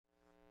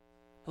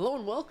Hello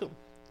and welcome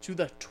to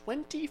the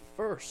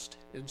 21st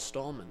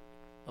installment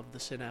of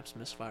the Synapse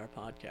Misfire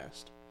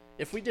podcast.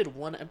 If we did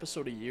one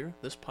episode a year,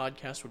 this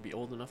podcast would be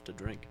old enough to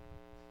drink.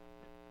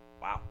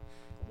 Wow.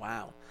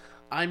 Wow.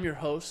 I'm your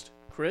host,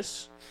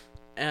 Chris,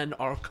 and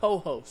our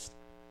co-host,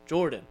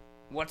 Jordan.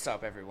 What's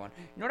up, everyone?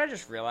 You know what I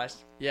just realized?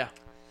 Yeah.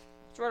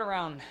 It's right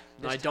around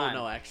No, this I time. don't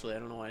know, actually. I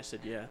don't know why I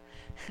said yeah.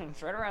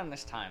 It's right around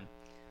this time.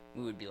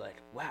 We would be like,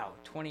 wow,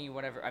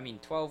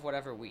 12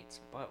 whatever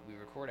weeks. But we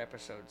record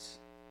episodes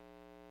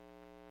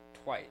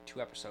twice, 2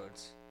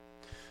 episodes.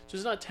 So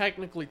it's not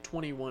technically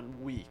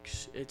 21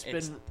 weeks. It's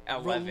been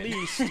 11.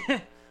 released.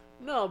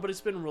 No, but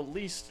it's been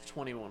released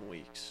 21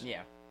 weeks.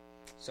 Yeah.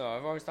 So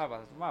I've always thought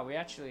about this. Wow, we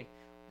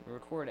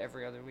record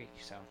every other week,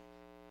 so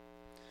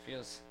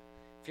feels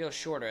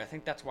shorter. I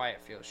think that's why it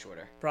feels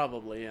shorter.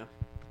 Probably, yeah.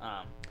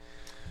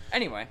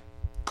 Anyway.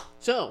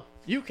 So,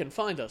 you can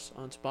find us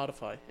on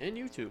Spotify and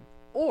YouTube,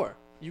 or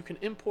you can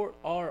import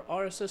our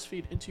RSS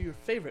feed into your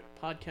favorite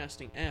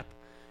podcasting app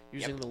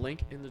using the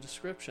link in the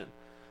description.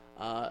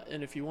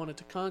 And if you wanted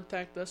to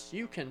contact us,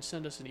 you can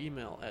send us an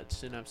email at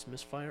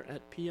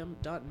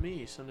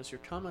synapsemisfire@pm.me. Send us your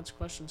comments,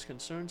 questions,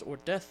 concerns, or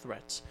death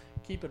threats.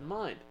 Keep in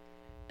mind,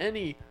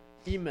 any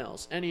and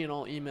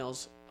all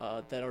emails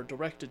that are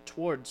directed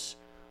towards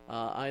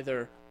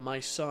either my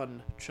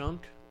son,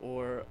 Chunk,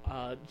 or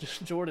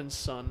Jordan's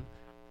son,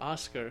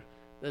 Oscar.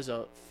 There's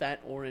a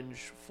fat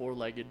orange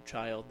four-legged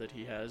child that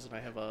he has, and I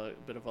have a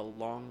bit of a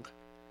long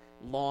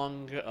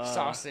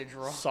sausage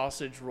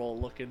roll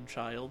looking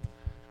child.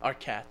 Our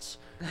cats.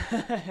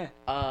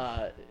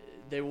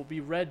 They will be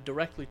read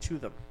directly to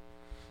them.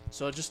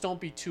 So just don't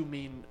be too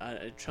mean.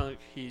 Chunk,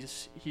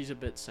 he's a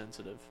bit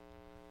sensitive.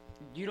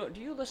 Do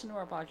you listen to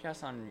our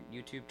podcast on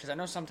YouTube? Because I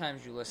know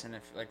sometimes you listen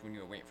when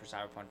you're waiting for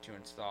Cyberpunk to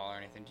install or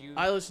anything. Do you?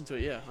 I listen to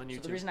it, yeah, on YouTube.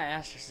 So the reason I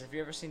asked is, have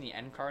you ever seen the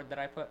end card that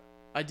I put?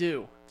 I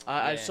do.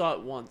 I saw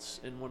it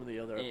once in one of the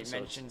other episodes. It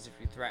mentions if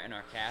you threaten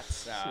our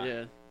cats,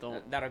 yeah,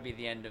 don't. That'll be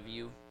the end of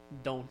you.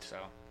 Don't. So.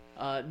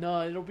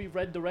 No, it'll be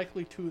read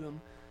directly to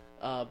them.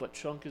 But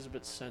Chunk is a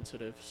bit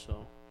sensitive,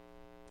 so.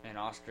 And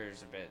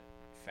Oscar's a bit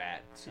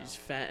fat. So. He's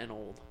fat and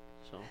old,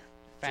 so.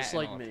 Fat just and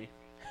like old. me.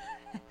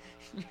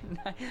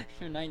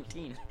 You're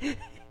 19.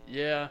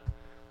 Yeah.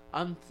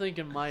 I'm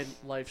thinking my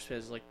lifespan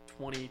is like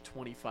 20,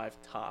 25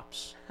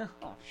 tops.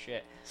 Oh,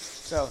 shit.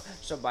 So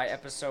by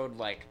episode,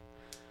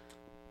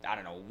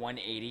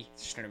 180,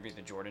 it's just going to be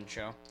the Jordan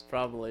show?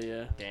 Probably,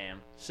 yeah.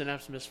 Damn.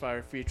 Synapse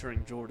Misfire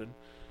featuring Jordan.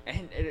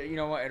 And you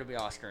know what? It'll be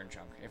Oscar and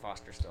Chunk, if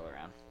Oscar's still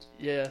around.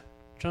 Yeah.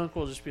 Chunk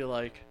will just be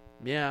like,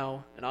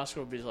 meow, and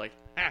Oscar will be like,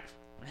 ah.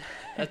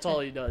 That's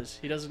all he does.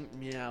 He doesn't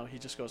meow, he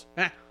just goes,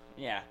 ah.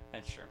 Yeah,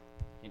 that's true.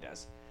 He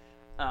does.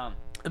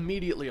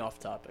 Immediately off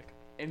topic.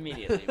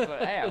 Immediately.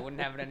 But hey, I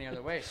wouldn't have it any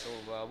other way. So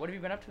what have you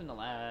been up to in the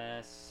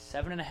last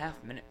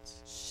 7.5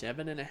 minutes?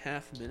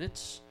 7.5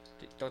 minutes?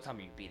 Don't tell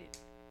me you beat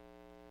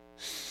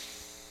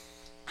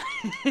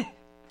it.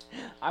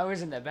 I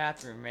was in the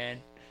bathroom,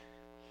 man.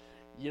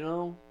 You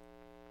know,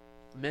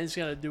 a man's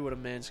gotta do what a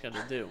man's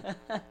gotta do.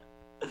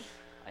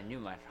 I knew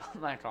my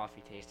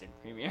coffee tasted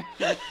premier.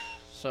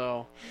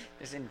 So.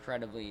 This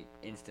incredibly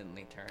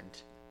instantly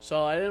turned.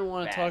 So I didn't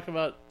want to bad. talk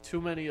about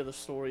too many of the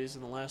stories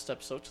in the last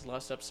episode, because the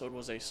last episode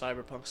was a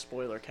Cyberpunk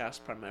spoiler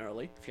cast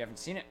primarily. If you haven't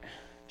seen it,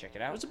 check it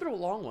It out. was a bit of a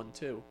long one,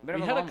 too.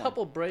 We had a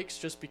couple breaks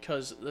just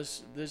because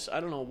this I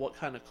don't know what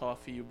kind of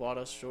coffee you bought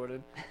us,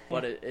 Jordan,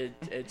 but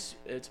it's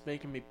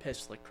making me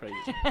piss like crazy.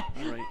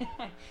 Alright?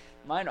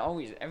 Mine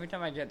always, every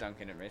time I get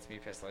Dunkin', it makes me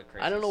piss like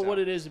crazy. I don't know what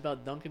it is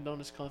about Dunkin'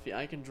 Donuts coffee.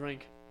 I can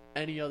drink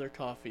any other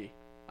coffee.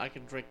 I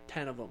can drink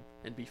 10 of them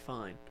and be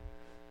fine.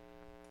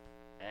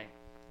 Hey,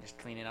 just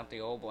cleaning up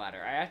the old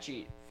bladder. I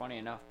actually, funny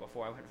enough,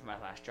 before I went for my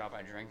last job,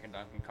 I drank a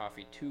Dunkin'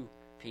 coffee to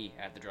pee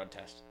at the drug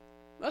test.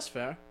 That's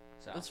fair.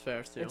 So That's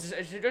fair, too. It's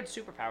a good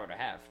superpower to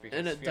have. Because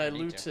And it if you ever need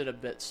dilutes to. it a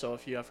bit, so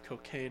if you have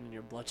cocaine in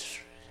your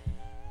bloodstream.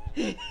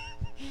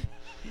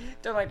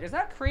 They're like, is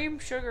that cream,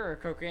 sugar, or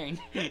cocaine?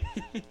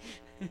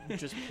 You're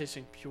just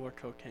pissing pure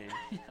cocaine.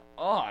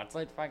 Oh, it's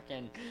like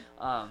fucking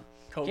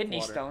Coke kidney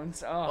water.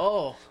 stones.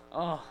 Oh. It's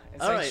All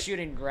like right.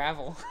 shooting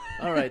gravel.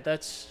 All right,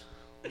 that's...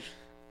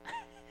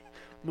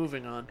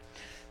 Moving on.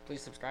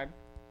 Please subscribe.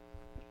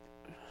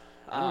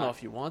 I don't know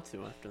if you want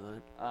to after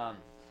that.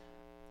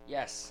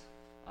 Yes.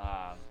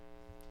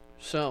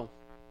 So,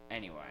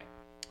 Anyway,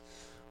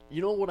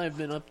 you know what I've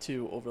been up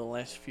to over the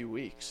last few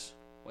weeks?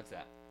 what's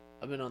that?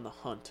 I've been on the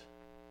hunt.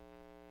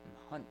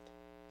 Hunt.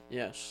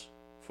 Yes.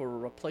 For a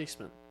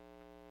replacement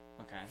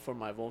Okay. for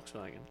my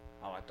Volkswagen.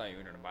 Oh, I thought you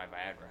were gonna buy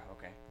Viagra.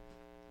 Okay.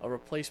 A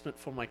replacement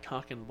for my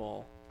cock and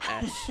ball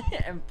ass.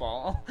 And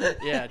ball.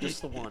 Yeah,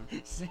 just the one.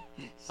 I'm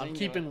Singular.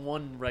 keeping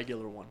one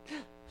regular one.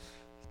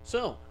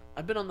 So,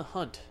 I've been on the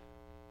hunt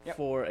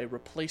for a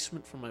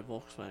replacement for my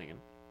Volkswagen.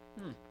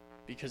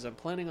 Because I'm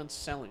planning on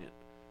selling it.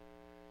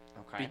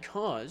 Okay.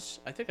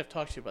 Because, I think I've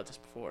talked to you about this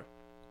before.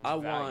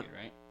 It's valued,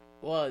 right?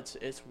 Well, it's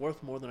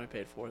worth more than I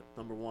paid for it,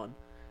 number one.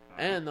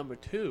 And number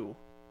two,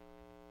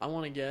 I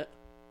want to get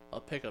a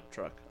pickup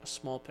truck, a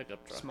small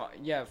pickup truck.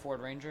 Yeah,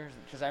 Ford Rangers.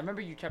 Because I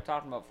remember you kept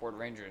talking about Ford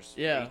Rangers.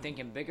 Yeah. Are you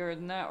thinking bigger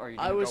than that, or are you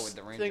I gonna was go with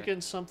the Ranger?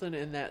 thinking something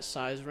in that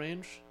size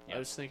range. Yeah. I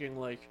was thinking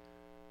like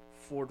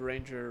Ford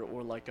Ranger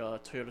or like a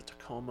Toyota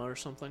Tacoma or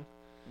something.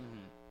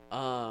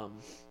 Mm-hmm.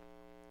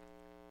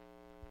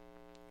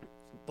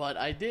 But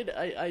I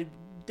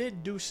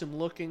did do some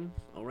looking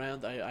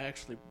around. I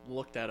actually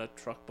looked at a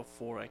truck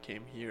before you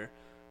came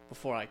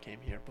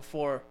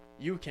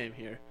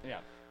here. Yeah.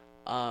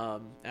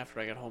 After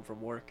I got home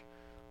from work.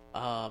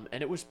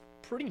 And it was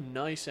pretty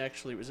nice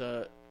actually.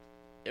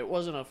 It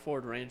wasn't a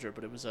Ford Ranger,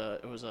 but it was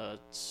a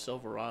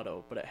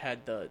Silverado, but it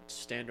had the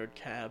standard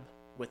cab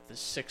with the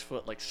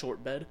 6-foot like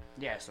short bed.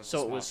 Yeah,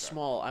 So it was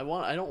small. I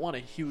don't want a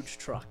huge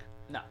truck.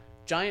 No.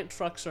 Giant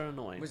trucks are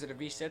annoying. Was it a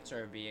V6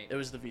 or a V8? It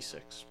was the V6.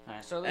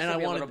 So at least it'll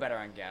be a little better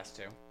on gas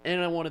too.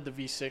 And I wanted the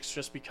V6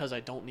 just because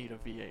I don't need a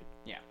V8.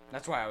 Yeah,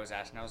 that's why I was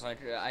asking. I was like,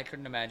 I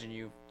couldn't imagine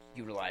you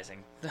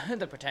utilizing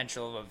the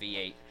potential of a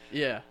V8.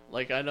 Yeah,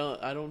 like I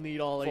don't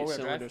need all 8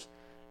 cylinders.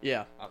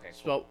 Yeah. Okay.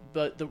 Cool. So,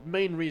 but the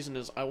main reason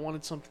is I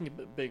wanted something a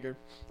bit bigger.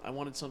 I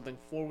wanted something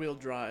 4-wheel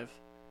drive.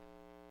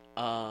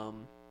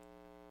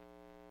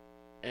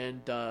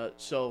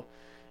 So,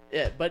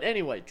 yeah. But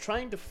anyway,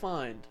 trying to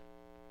find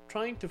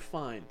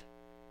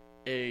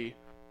a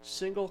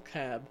single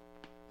cab,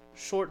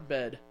 short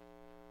bed,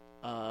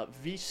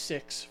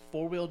 V6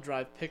 4-wheel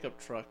drive pickup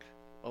truck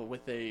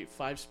with a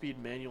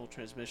 5-speed manual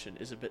transmission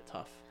is a bit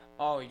tough.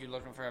 Oh, you're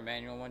looking for a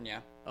manual one, yeah.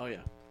 Oh yeah.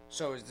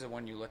 So is the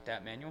one you looked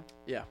at manual?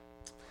 Yeah.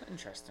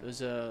 Interesting. It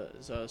was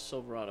a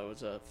Silverado. It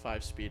was a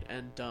 5-speed,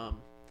 and I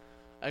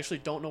actually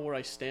don't know where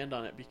I stand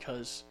on it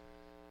because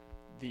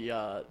the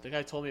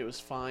guy told me it was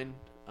fine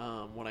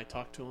when I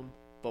talked to him,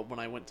 but when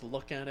I went to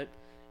look at it,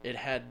 it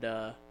had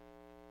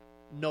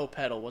no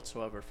pedal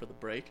whatsoever for the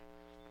brake.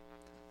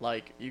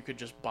 Like you could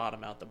just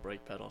bottom out the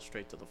brake pedal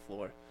straight to the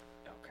floor.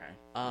 Okay.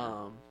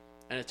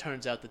 And it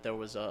turns out that there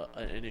was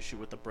an issue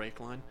with the brake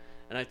line,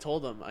 and I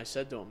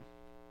said to him,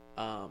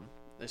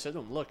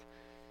 look,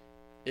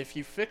 if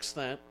you fix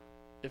that,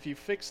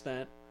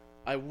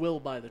 I will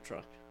buy the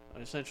truck. I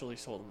essentially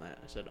told him that.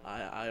 I said,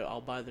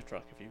 I'll buy the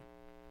truck if you...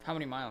 How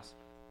many miles?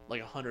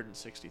 Like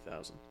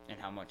 160,000. And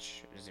how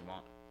much does he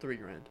want?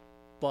 $3,000.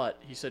 But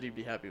he said he'd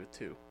be happy with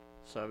 2.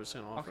 So I was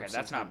going to offer. Okay,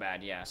 that's not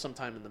bad. Yeah.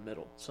 Sometime in the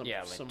middle.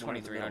 Like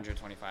 2,300,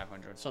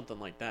 2,500. Something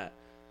like that,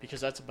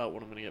 because that's about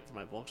what I'm going to get for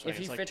my Volkswagen. If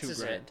he it's like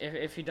fixes $2,000.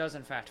 if he does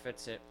in fact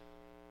fix it,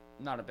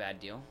 not a bad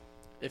deal.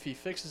 If he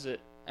fixes it,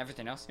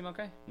 everything else seem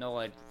okay? No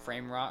like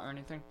frame rot or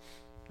anything?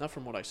 Not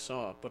from what I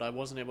saw, but I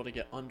wasn't able to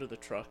get under the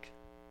truck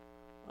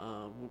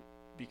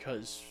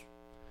because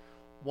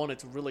one,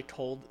 it's really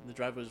cold and the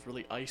driveway is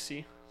really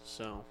icy.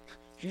 So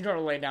if you go to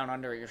lay down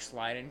under it, you're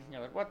sliding.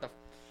 You're like, what the?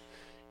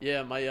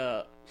 Yeah,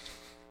 my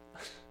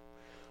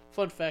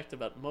fun fact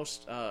about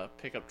most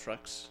pickup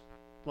trucks,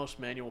 most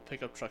manual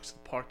pickup trucks, the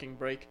parking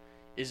brake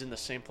is in the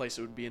same place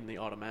it would be in the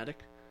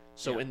automatic.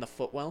 So in the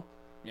footwell.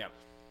 Yeah.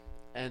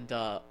 And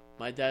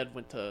my dad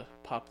went to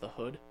pop the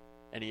hood,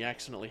 and he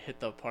accidentally hit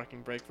the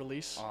parking brake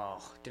release.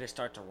 Oh, did it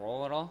start to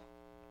roll at all?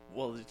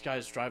 Well, the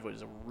guy's driveway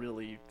is a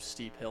really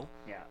steep hill.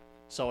 Yeah.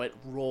 So it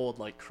rolled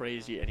like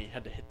crazy, and he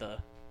had to hit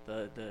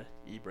the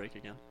e-brake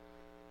again.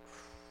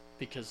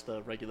 Because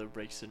the regular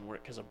brakes didn't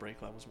work because the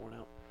brake line was worn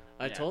out.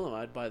 I told him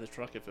I'd buy the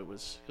truck if it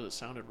was, because it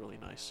sounded really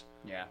nice.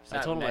 Yeah. I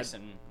told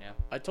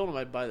him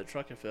I'd buy the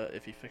truck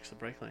if he fixed the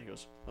brake line. He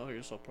goes, oh, I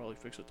guess I'll probably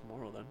fix it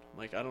tomorrow then. I'm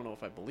like, I don't know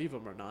if I believe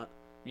him or not.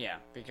 Yeah,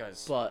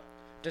 because... But...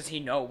 Does he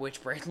know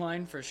which brake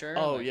line for sure?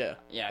 Oh, like, yeah.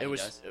 Yeah, it he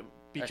was does.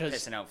 because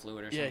pissing out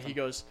fluid or something. Yeah, he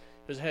goes,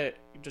 hey,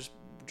 just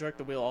jerk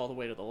the wheel all the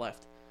way to the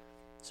left.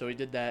 So he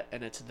did that,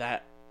 and it's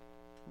that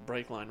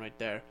brake line right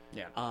there.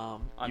 Yeah.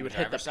 You would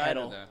hit the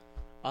pedal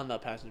on the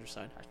passenger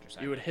side.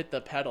 You would hit the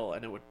pedal,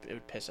 and it would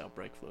piss out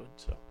brake fluid.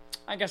 So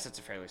I guess it's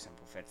a fairly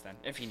simple fix then,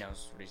 if he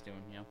knows what he's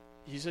doing. You know.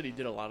 He said he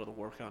did a lot of the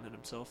work on it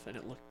himself, and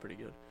it looked pretty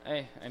good.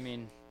 Hey, I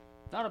mean,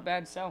 not a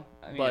bad sell.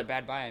 A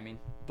bad buy. I mean.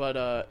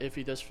 But if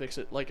he does fix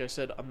it, like I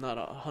said, I'm not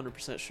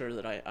 100% sure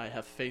that I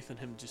have faith in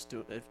him.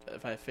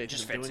 If I have faith in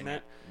him doing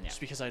that, just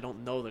because I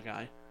don't know the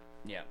guy.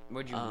 Yeah.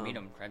 Would you meet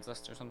him?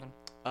 Craigslist or something?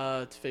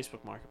 It's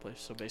Facebook Marketplace,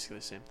 so basically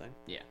the same thing.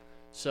 Yeah.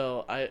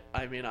 So I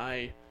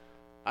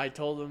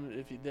told him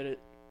if he did it,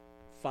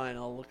 fine.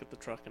 I'll look at the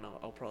truck and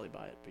I'll probably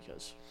buy it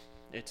because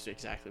it's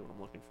exactly what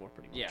I'm looking for,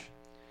 pretty much. Yeah.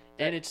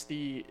 And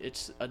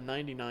it's a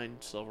 '99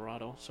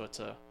 Silverado, so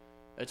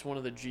it's one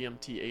of the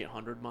GMT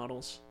 800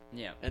 models.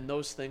 Yeah. And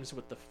those things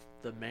with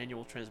the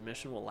manual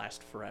transmission will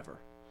last forever.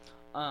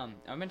 I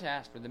meant to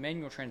ask, with the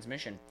manual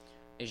transmission,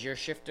 is your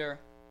shifter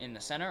in the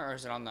center or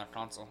is it on the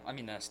console? I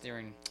mean the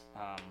steering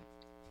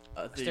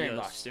steering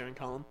box. Steering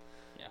column.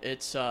 Yeah.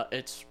 It's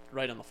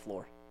right on the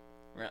floor.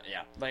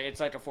 Yeah. Like it's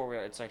like a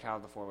 4-wheel. It's like how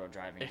the 4-wheel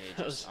driving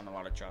gauges on a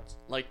lot of trucks.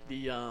 Like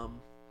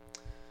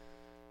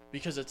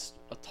because it's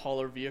a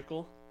taller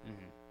vehicle,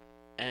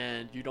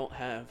 and you don't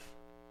have,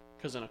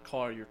 because in a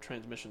car your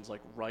transmission's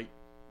like right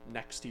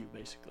next to you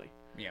basically.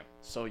 Yeah.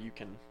 So you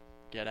can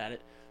get at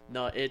it.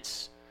 No,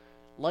 it's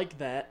like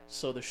that,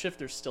 so the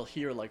shifter's still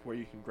here, like where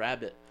you can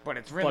grab it. But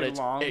it's really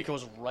long. It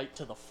goes right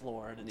to the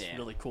floor, and it's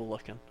really cool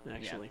looking,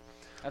 actually.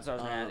 Yeah. That's what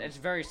I was saying. It's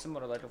very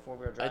similar to like a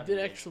 4-wheel drive. I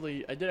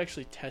did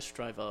actually test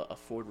drive a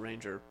Ford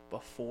Ranger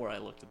before I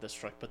looked at this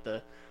truck,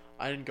 but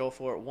I didn't go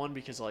for it. One,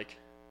 because like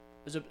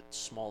it was a bit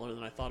smaller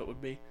than I thought it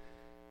would be,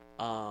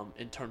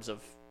 in terms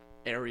of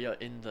area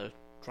in the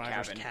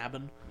driver's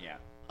cabin. Yeah.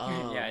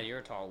 Yeah, you're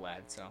a tall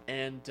lad, so.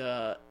 And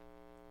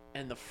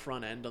the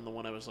front end on the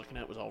one I was looking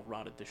at was all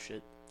rotted to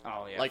shit.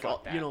 Oh yeah, like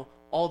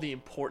all the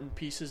important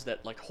pieces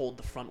that like hold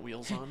the front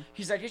wheels on.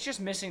 He's like, it's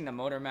just missing the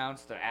motor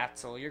mounts, the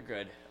axle. You're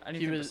good.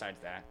 Anything besides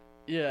that.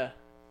 Yeah,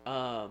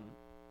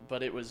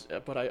 but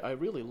I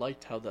really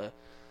liked how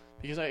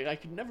because I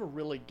could never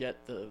really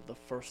get the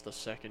first, the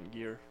second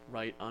gear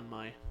right on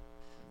my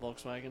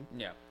Volkswagen.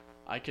 Yeah.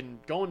 I can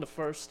go into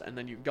first, and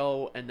then you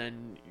go, and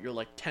then you're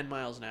like 10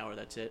 miles an hour.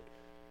 That's it.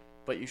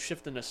 But you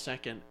shift into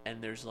second,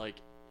 and there's like,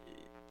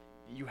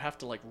 you have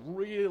to like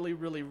really,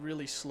 really,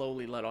 really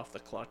slowly let off the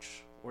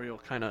clutch, or you'll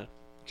kind of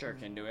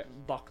jerk into it,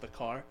 buck the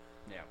car.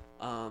 Yeah.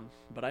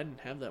 But I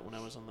didn't have that when I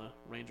was on the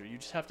Ranger. You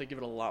just have to give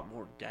it a lot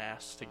more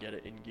gas to get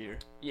it in gear.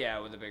 Yeah,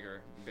 with a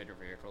bigger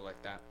vehicle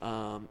like that.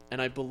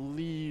 And I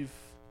believe,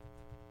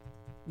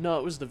 no,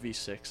 it was the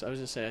V6. I was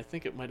gonna say I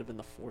think it might have been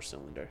the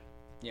 4-cylinder.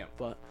 Yeah.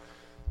 But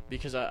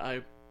because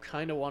I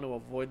kind of want to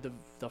avoid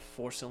the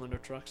 4-cylinder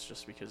trucks,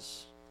 just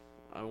because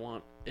I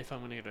want, if I'm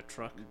gonna get a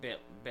truck,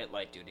 bit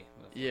light duty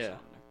with a 4-cylinder.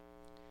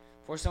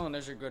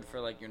 4-cylinders are good for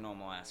like your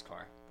normal ass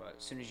car, but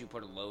as soon as you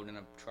put a load in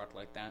a truck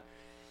like that,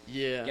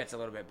 it gets a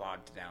little bit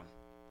bogged down.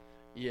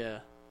 Yeah.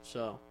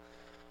 So,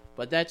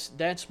 but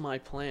that's my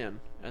plan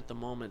at the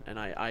moment, and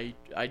I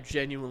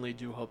genuinely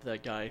do hope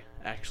that guy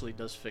actually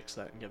does fix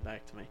that and get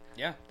back to me.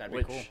 Yeah, that'd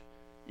be cool.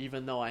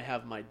 Even though I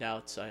have my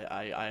doubts,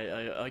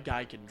 a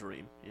guy can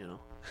dream, you know.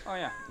 Oh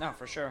yeah, no,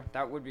 for sure.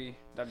 That'd be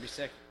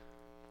sick.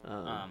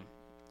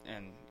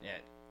 And yeah,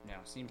 you know,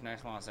 seems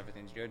nice while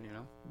everything's good, you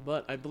know.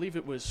 But I believe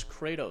it was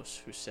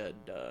Kratos who said,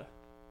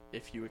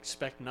 if you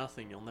expect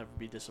nothing, you'll never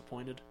be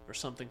disappointed, or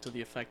something to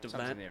the effect of that.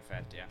 Something to the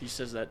effect, yeah. He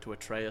says that to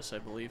Atreus, I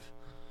believe.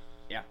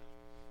 Yeah,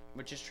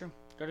 which is true.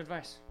 Good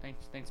advice.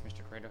 Thanks,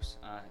 Mr. Kratos.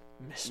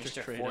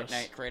 Mr. Kratos.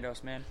 Fortnite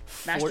Kratos, man.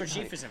 Master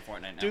Chief is in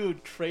Fortnite now.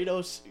 Dude,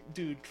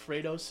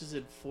 Kratos is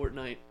in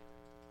Fortnite.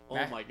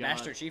 Oh my god.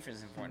 Master Chief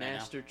is in Fortnite now.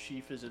 Master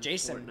Chief is in Fortnite.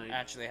 Jason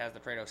actually has the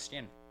Kratos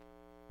skin.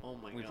 Oh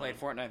my god. We played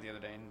Fortnite the other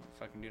day, and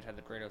fucking dude had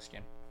the Kratos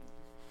skin.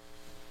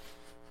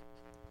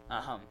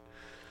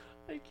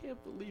 I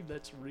can't believe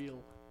that's real.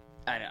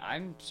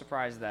 I'm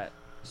surprised that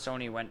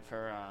Sony went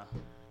for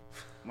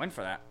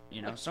that.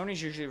 You know,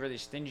 Sony's usually really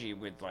stingy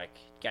with like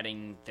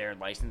getting their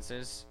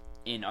licenses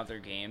in other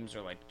games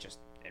or like just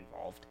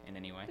involved in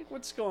any way. Like,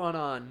 what's going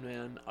on,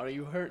 man? Are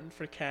you hurting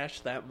for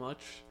cash that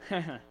much?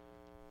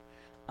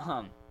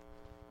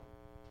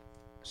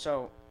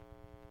 So,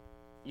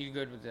 you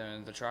good with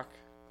the truck?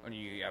 Or do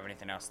you have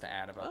anything else to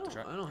add about the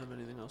truck? I don't have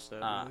anything else to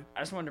add. Really. I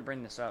just wanted to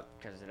bring this up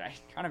because it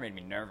kind of made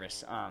me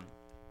nervous.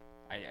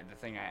 The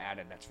thing I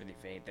added that's really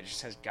vague that just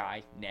says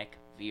Guy Nick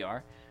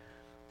VR.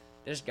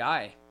 This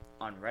guy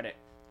on Reddit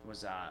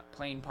was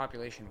playing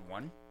Population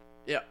 1.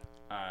 Yeah.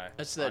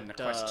 That's on the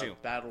Quest 2.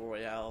 Battle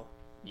Royale.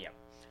 Yeah.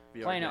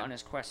 VR playing game. it on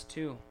his Quest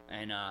 2,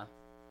 and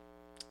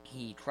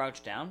he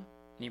crouched down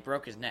and he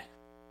broke his neck.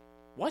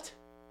 What?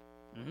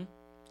 Mm-hmm.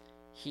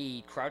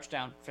 He crouched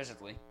down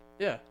physically.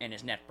 Yeah. And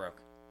his neck broke.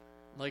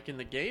 Like in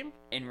the game?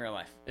 In real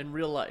life. In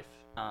real life.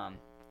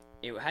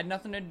 It had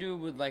nothing to do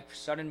with like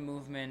sudden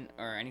movement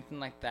or anything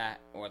like that,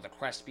 or the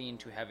Quest being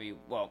too heavy.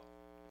 Well,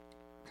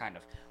 kind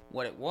of.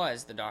 What it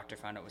was, the doctor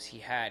found out, was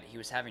he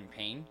was having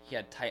pain. He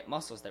had tight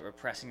muscles that were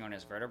pressing on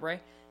his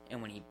vertebrae,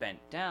 and when he bent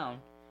down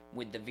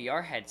with the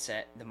VR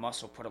headset, the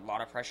muscle put a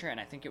lot of pressure, and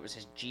I think it was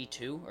his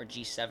G2 or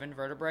G7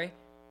 vertebrae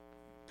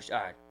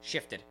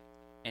shifted,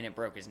 and it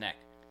broke his neck.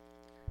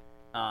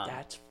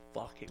 That's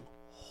fucking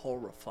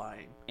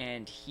horrifying.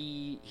 And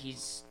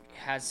he's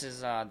has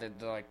his the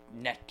like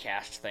neck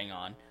cast thing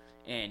on,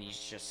 and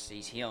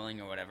he's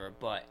healing or whatever,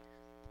 but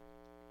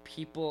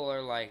people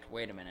are like,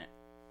 wait a minute,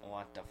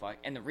 what the fuck?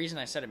 And the reason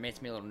I said it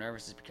makes me a little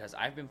nervous is because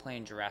I've been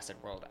playing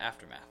Jurassic World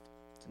Aftermath.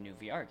 It's a new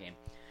VR game,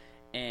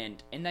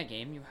 and in that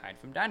game you hide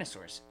from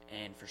dinosaurs,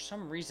 and for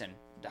some reason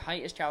the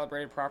height is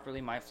calibrated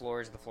properly. My floor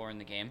is the floor in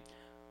the game,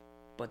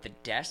 but the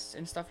desks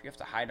and stuff you have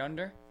to hide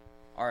under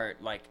are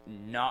like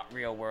not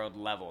real world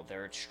level.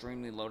 They're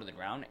extremely low to the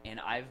ground, and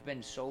I've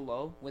been so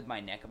low with my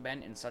neck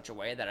bent in such a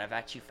way that I've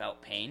actually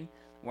felt pain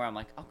where I'm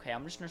like, okay,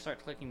 I'm just gonna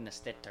start clicking the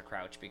stick to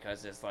crouch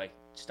because it's like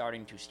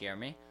starting to scare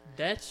me.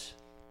 That's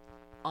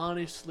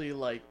honestly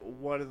like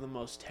one of the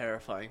most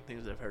terrifying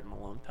things I've heard in a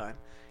long time.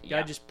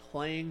 Yeah. Guy just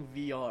playing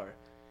VR,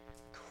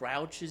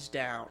 crouches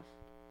down,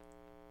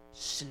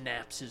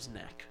 snaps his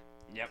neck.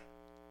 Yep.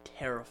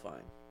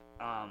 Terrifying.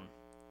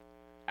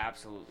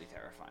 Absolutely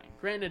terrifying.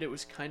 Granted, it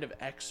was kind of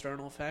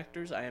external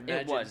factors. I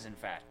imagine It was, in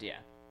fact, yeah.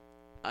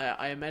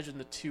 I imagine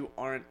the two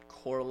aren't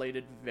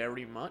correlated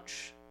very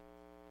much.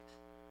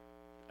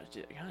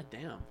 God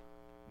damn.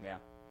 Yeah.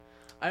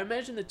 I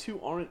imagine the two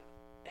aren't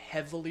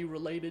heavily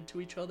related to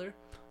each other,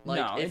 Like,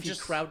 No, if it you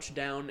just- crouch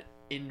down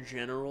in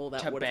general,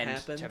 that would have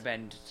happened. To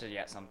bend to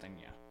get something,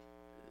 yeah.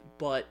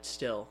 But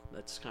still,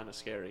 that's kind of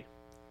scary.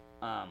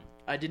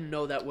 I didn't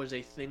know that was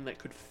a thing that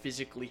could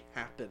physically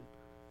happen.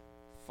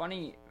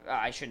 Funny,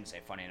 I shouldn't say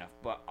funny enough,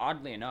 but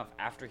oddly enough,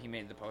 after he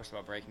made the post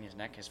about breaking his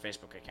neck, his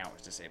Facebook account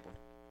was disabled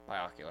by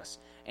Oculus.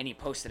 And he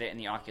posted it in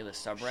the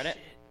Oculus subreddit. Shit.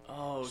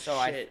 Oh,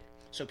 So shit.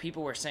 So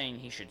people were saying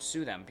he should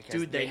sue them because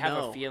Dude, they have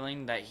know. a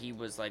feeling that he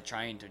was like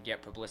trying to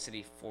get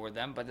publicity for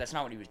them, but that's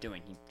not what he was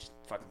doing. He just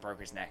fucking broke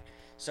his neck.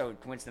 So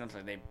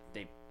coincidentally,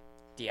 they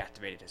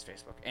deactivated his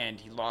Facebook, and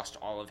he lost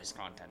all of his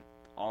content,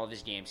 all of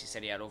his games. He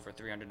said he had over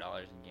 $300 in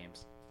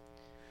games.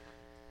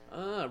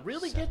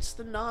 Really gets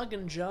the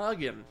noggin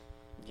jogging.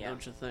 Yeah,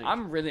 Don't you think?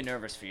 I'm really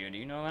nervous for you. Do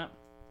you know that?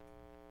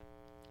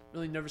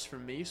 Really nervous for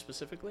me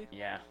specifically.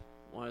 Yeah,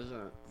 Why is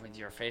that? with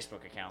your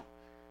Facebook account.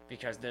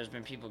 Because there's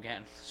been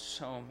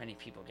so many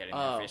people getting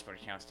Oh. their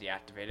Facebook accounts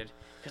deactivated.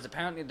 Because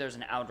apparently there's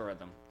an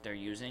algorithm they're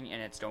using,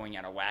 and it's going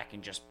out of whack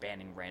and just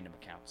banning random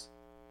accounts.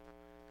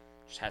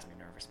 Just has me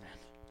nervous, man.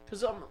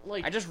 Because I'm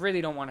like, I just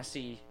really don't want to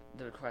see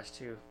the Quest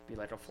 2 be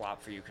like a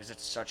flop for you, because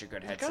it's such a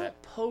good like, headset.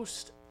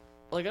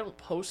 I don't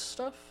post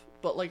stuff,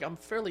 but like I'm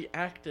fairly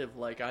active.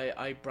 Like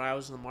I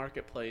browse the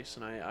marketplace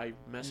and I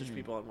message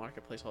people on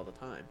marketplace all the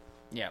time.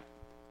 Yeah.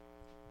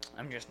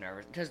 I'm just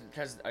nervous.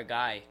 Because a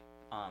guy,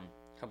 a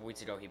couple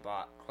weeks ago, he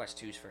bought Quest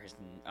 2s for his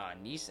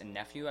niece and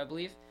nephew, I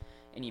believe.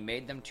 And he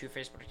made them 2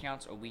 Facebook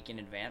accounts a week in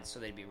advance so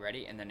they'd be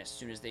ready. And then as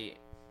soon as they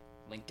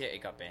linked it,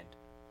 it got banned.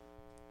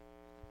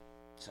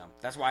 So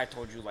that's why I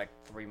told you like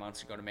 3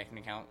 months ago to make an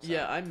account. So.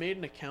 Yeah, I made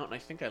an account and I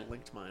think I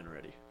linked mine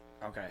already.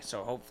 Okay,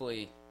 so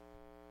hopefully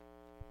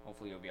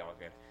you'll be all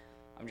good.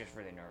 I'm just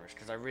really nervous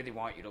because I really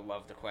want you to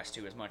love the Quest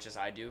 2 as much as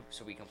I do,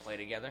 so we can play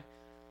together.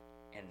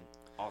 And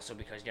also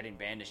because getting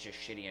banned is just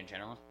shitty in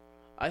general.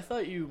 I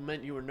thought you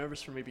meant you were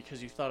nervous for me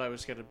because you thought I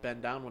was gonna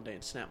bend down one day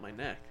and snap my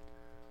neck.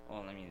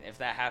 Well, I mean, if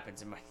that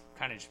happens, it might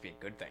kind of just be a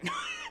good thing.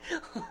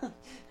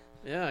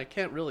 Yeah, I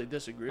can't really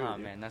disagree with Oh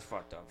you. man, that's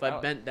fucked up. If I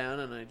bent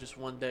down and I just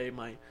one day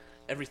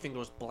everything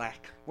goes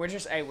black. We're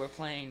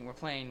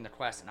playing the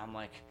Quest, and I'm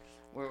like,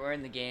 we're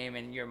in the game,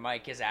 and your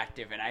mic is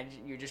active, and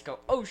you just go,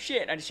 oh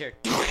shit! I just hear,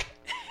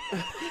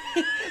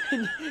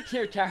 and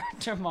your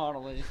character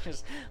model is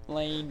just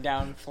laying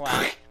down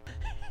flat,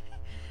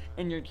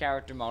 and your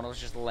character model is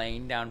just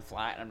laying down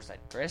flat, and I'm just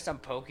like, Chris, I'm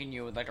poking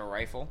you with like a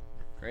rifle,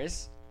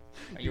 Chris,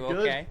 are you good?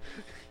 okay?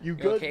 You You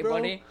good, okay, bro?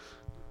 buddy?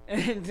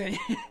 And then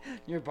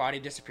your body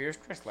disappears.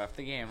 Chris left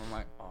the game. I'm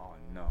like, oh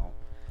no.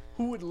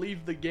 Who would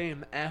leave the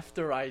game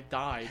after I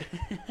died?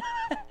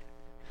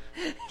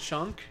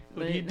 Chunk?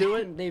 Would he do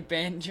it? They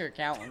banned your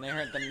account when they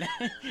heard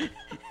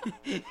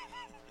the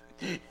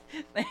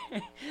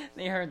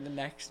they heard the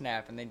neck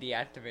snap and they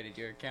deactivated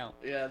your account.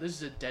 Yeah, this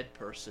is a dead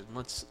person.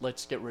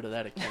 Let's get rid of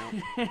that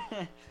account.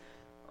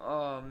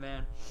 Oh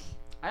man,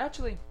 I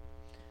actually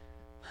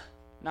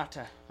not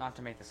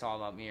to make this all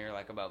about me or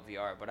like about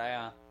VR, but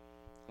I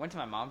went to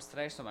my mom's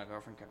today so my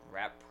girlfriend could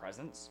wrap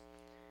presents,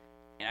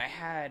 and I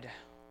had.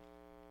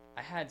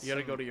 You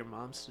gotta go to your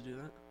mom's to do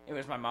that? It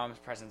was my mom's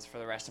presents for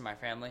the rest of my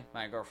family.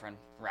 My girlfriend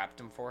wrapped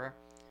them for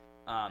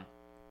her.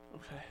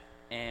 Okay.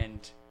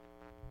 And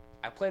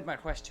I played my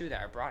Quest 2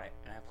 that I brought it,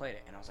 and I played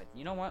it, and I was like,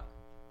 you know what?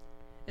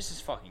 This is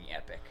fucking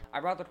epic. I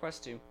brought the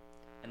Quest 2,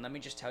 and let me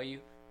just tell you,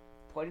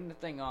 putting the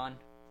thing on,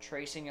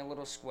 tracing a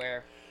little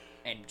square,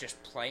 and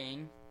just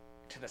playing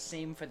to the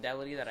same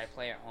fidelity that I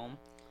play at home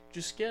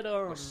Just get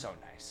was so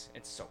nice.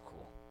 It's so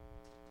cool.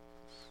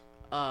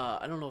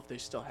 I don't know if they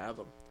still have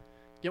them.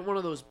 Get one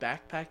of those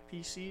backpack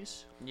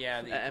PCs.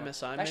 Yeah, That MSI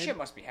that made? shit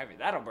must be heavy.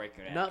 That'll break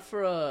your neck. Not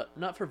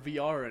for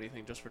VR or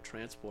anything, just for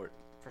transport.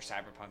 For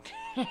Cyberpunk.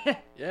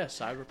 Yeah,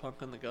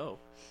 Cyberpunk on the go.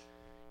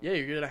 Yeah,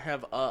 you're gonna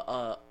have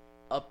a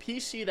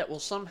PC that will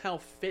somehow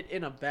fit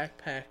in a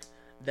backpack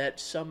that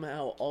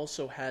somehow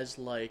also has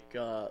like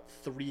 3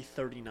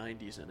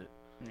 3090s in it.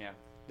 Yeah.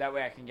 That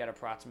way I can get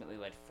approximately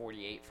like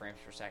 48 frames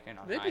per second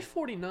on Maybe high.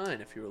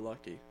 49 if you were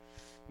lucky.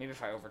 Maybe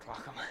if I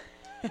overclock them.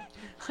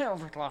 I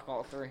overclock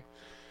all 3.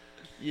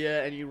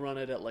 Yeah, and you run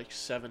it at like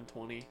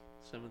 720,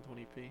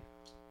 720p,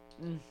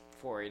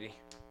 480.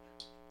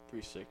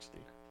 360.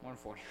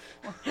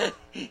 140.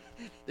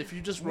 If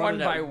you just One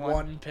run it by at one.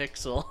 1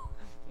 pixel.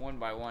 1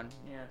 by 1.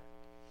 Yeah.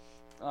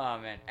 Oh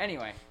man.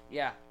 Anyway,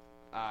 yeah.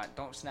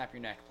 Don't snap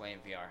your neck playing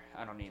VR.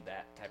 I don't need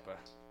that type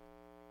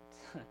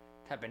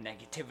of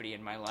negativity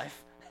in my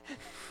life.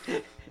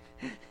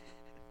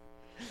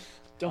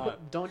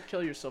 Don't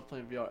kill yourself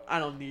playing VR. I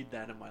don't need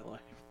that in my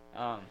life.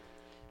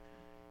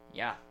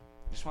 Yeah.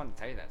 Just wanted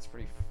to tell you that it's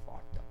pretty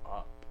fucked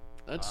up.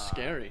 That's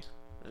scary,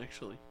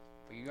 actually.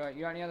 But you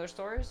got any other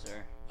stories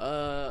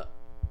or?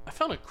 I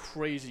found a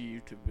crazy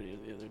YouTube video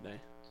the other day.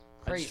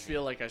 I Crazy. just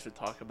feel like I should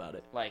talk about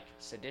it. Like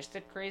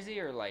sadistic crazy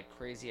or like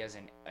crazy as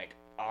in like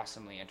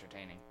awesomely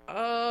entertaining?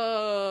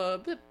 A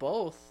bit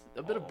both.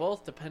 A bit of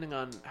both, depending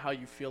on how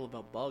you feel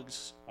about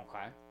bugs.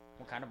 Okay.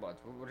 What kind of bugs?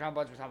 What kind of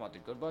bugs we talking about? The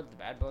good bugs, the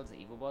bad bugs, the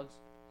evil bugs,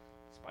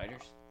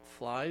 spiders,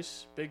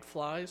 Flies, big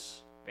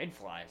flies. big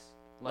flies.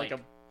 Like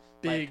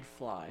big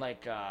fly.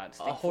 Like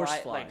sting a horse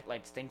fly, fly.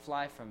 like sting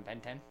fly from Ben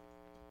 10.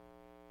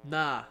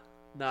 Nah,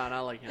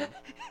 not like him.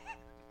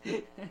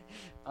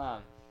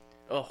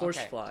 A horse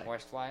fly.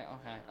 Horse fly.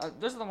 Okay.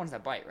 Those are the ones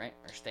that bite, right?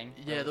 Or sting.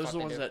 Yeah, those are the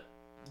ones that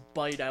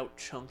bite out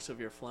chunks of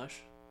your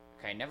flesh.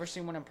 Okay, never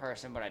seen one in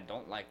person, but I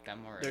don't like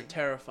them already. They're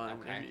terrifying.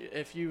 Okay.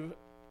 If you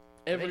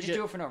Do ever they just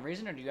do it for no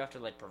reason, or do you have to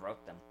like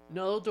provoke them?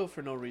 No, they'll do it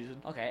for no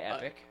reason. Okay,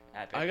 epic.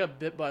 I got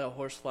bit by a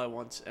horsefly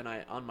once, and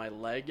on my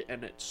leg,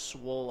 and it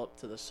swole up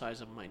to the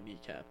size of my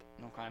kneecap.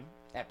 Okay,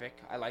 epic.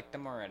 I like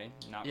them already.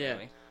 Not Yeah.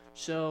 really.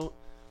 So,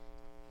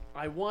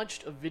 I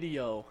watched a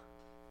video,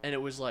 and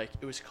it was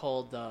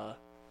called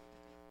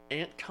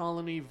Ant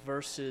Colony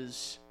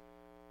versus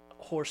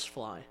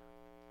Horsefly.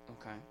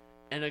 Okay.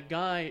 And a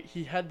guy,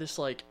 he had this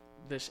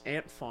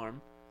ant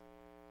farm,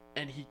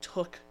 and he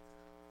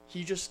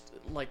just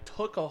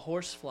took a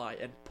horsefly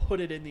and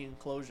put it in the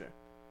enclosure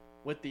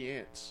with the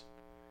ants.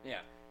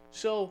 Yeah.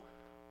 So,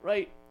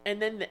 right,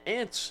 and then the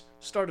ants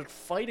started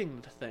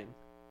fighting the thing,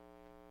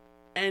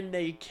 and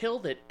they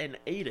killed it and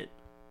ate it.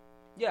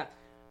 Yeah.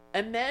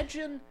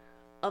 Imagine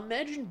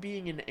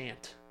being an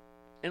ant,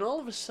 and all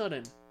of a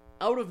sudden,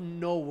 out of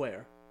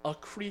nowhere, a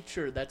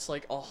creature that's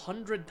like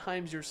 100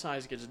 times your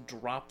size gets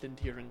dropped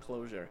into your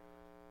enclosure.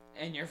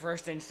 And your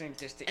first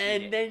instinct is to eat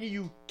it. And then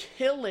you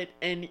kill it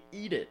and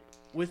eat it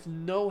with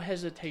no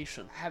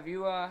hesitation. Have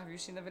you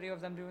seen the video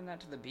of them doing that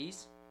to the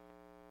bees?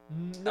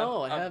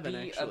 No, I haven't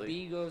actually. A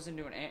bee goes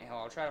into an anthill.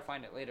 I'll try to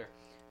find it later.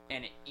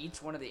 And it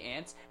eats one of the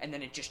ants, and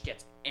then it just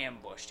gets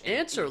ambushed. And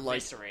Ants are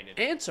eviscerated.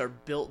 ants are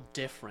built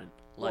different.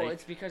 Well,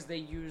 it's because they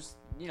use,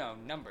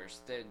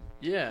 numbers.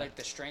 Like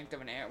the strength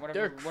of an ant, whatever.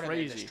 They're what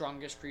crazy. Are they, the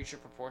strongest creature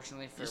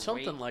proportionally for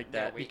something weight, like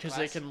that, because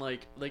class?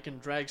 they can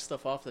drag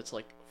stuff off that's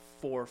like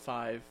 400 or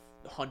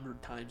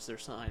 500 times their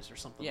size or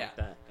something like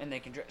that. And they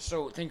can.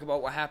 So think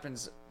about what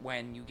happens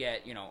when you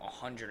get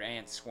 100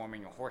 ants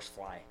swarming a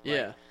horsefly.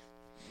 Yeah.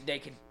 They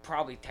could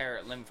probably tear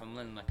it limb from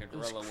limb like a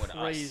gorilla would us. It was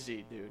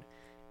crazy, dude.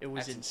 It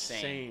was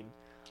insane.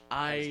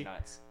 That was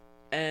nuts.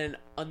 And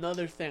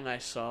another thing I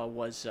saw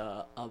was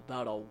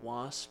about a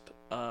wasp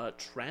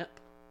trap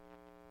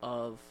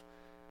of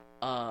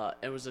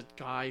it was a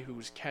guy who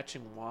was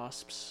catching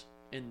wasps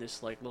in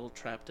this little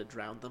trap to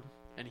drown them,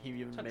 and he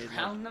even made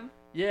drown them?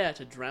 Yeah,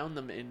 to drown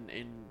them in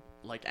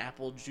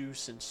apple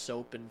juice and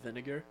soap and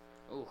vinegar.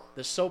 Ooh.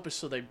 The soap is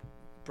so they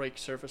break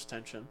surface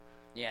tension.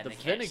 Yeah, the they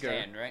vinegar,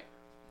 can't stand, right?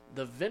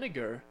 The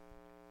vinegar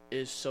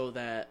is so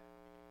that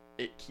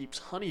it keeps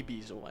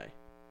honeybees away.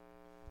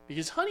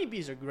 Because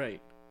honeybees are great.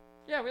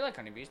 Yeah, we like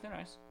honeybees. They're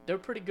nice. They're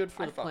pretty good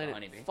for the fuck a planet.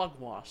 honeybee. Fuck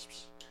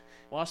wasps.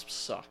 Wasps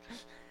suck.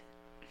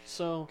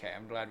 So. Okay,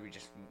 I'm glad we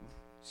just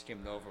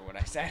skimmed over what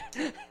I said.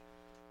 I'm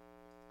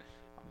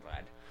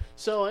glad.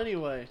 So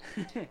anyway,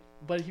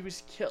 but he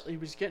was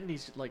getting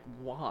these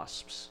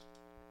wasps,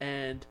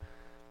 and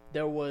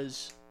there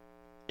was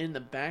in the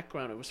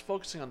background. It was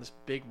focusing on this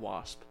big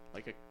wasp,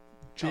 like a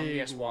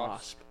big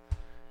wasp,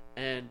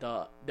 and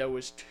there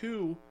was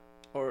two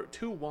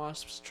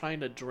wasps trying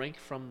to drink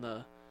from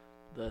the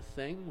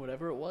thing,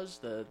 whatever it was,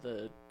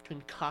 the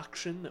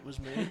concoction that was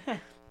made.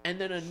 And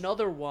then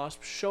another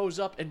wasp shows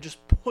up and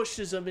just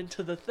pushes him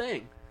into the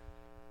thing.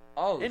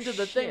 Into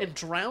the thing and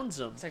drowns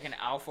him. It's like an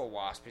alpha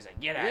wasp. He's like,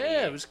 get out of here.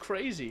 Yeah, it was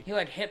crazy. He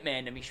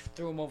Hitman him. He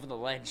threw him over the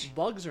ledge.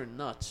 Bugs are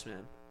nuts,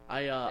 man.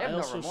 I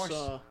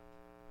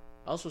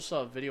also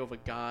saw a video of a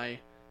guy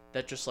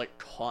that just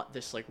caught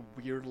this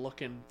weird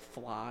looking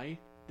fly,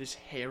 this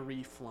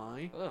hairy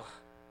fly. Ugh.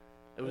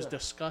 It was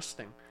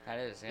disgusting. That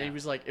is, yeah. And he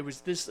was it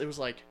was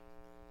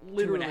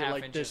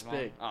literally this long.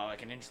 big. Oh,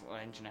 like an inch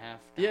and a half?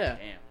 Oh, yeah.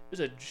 Damn. It was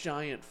a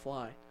giant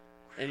fly.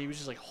 And he was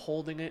just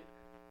holding it.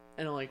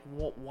 And I'm like,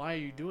 why are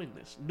you doing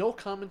this? No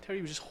commentary,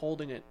 he was just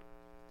holding it.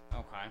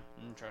 Okay,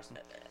 interesting.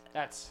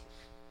 That's...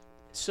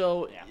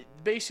 So,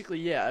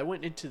 basically, I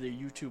went into the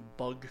YouTube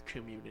bug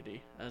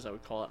community, as I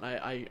would call it.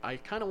 And I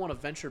kind of want to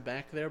venture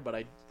back there, but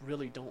I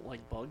really don't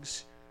like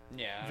bugs.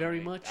 Yeah. Very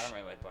much. I don't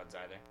really like bugs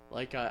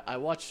either. I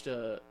watched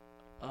a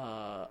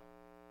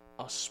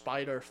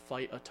spider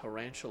fight a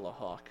tarantula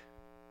hawk.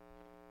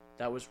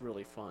 That was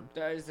really fun.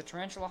 Is the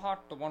tarantula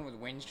hawk the one with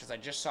wings? Because I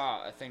just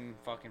saw a thing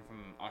fucking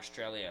from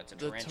Australia. It's a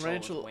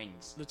tarantula with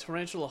wings. The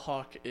tarantula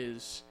hawk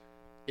it's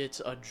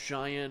a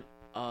giant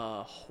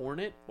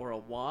hornet or a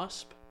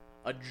wasp,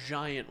 a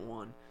giant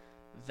one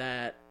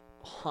that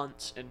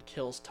hunts and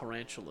kills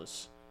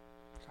tarantulas.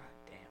 God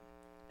damn.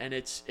 And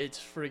it's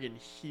friggin'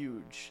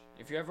 huge.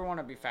 If you ever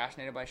want to be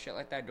fascinated by shit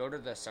like that, go to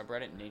the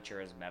subreddit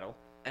Nature is Metal.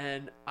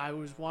 And I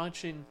was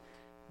watching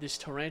this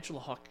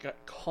tarantula hawk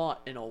got caught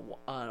in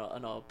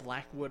a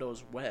black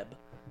widow's web.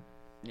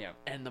 Yeah.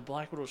 And the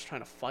black widow was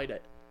trying to fight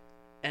it,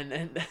 and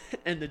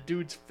the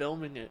dudes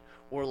filming it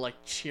were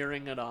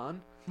cheering it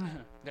on.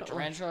 The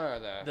tarantula or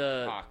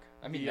the hawk?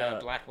 I mean the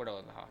black widow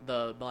or the hawk.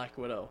 The black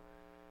widow.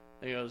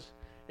 And he goes,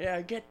 "Yeah,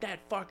 get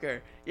that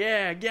fucker.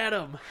 Yeah, get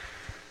him."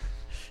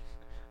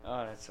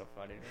 Oh, that's so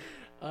funny.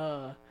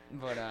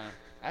 But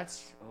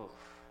that's God,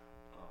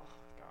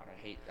 I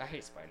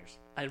hate spiders.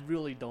 I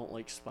really don't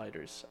like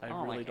spiders. I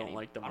really don't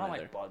like them I don't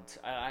either. like bugs.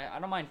 I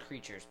don't mind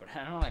creatures, but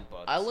I don't like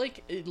bugs. I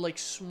like it, like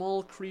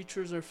small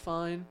creatures are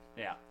fine.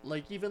 Yeah.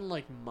 Like even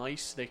like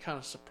mice, they kind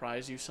of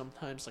surprise you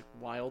sometimes, like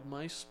wild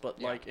mice. But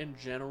Yeah. like in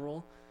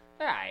general,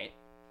 Alright.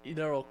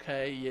 they're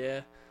okay.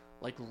 Yeah.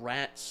 Like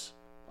rats,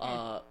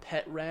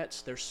 pet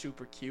rats, they're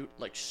super cute.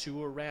 Like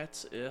sewer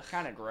rats, ugh.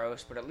 Kind of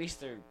gross, but at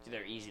least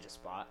they're easy to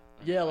spot.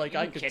 Yeah, like you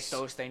I can could kick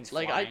those things.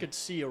 Like flying. I could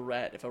see a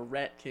rat. If a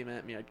rat came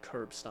at me, I'd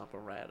curb stomp a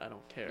rat. I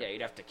don't care. Yeah,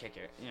 you'd have to kick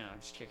it. You know,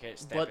 just kick it.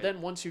 Step But it.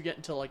 then once you get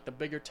into like the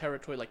bigger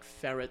territory, like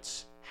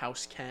ferrets,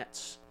 house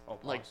cats,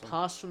 like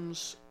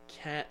possums,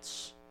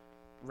 cats,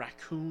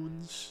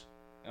 raccoons,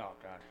 Oh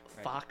god.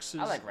 foxes,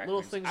 I like little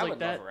raccoons. things I like would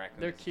that. love a raccoon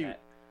They're as a cute. pet.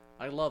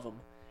 I love them.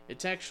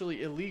 It's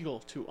actually illegal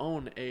to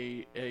own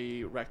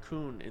a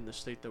raccoon in the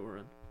state that we're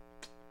in.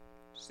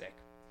 Sick.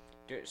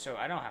 Dude, so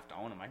I don't have to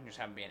own him. I can just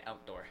have him be an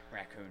outdoor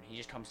raccoon. He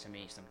just comes to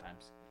me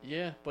sometimes.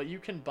 Yeah, but you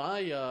can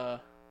buy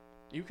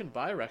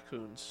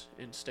raccoons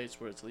in states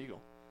where it's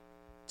legal.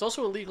 It's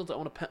also illegal to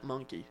own a pet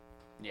monkey.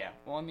 Yeah.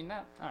 Well, I mean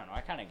that. I don't know.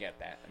 I kind of get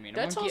that. I mean,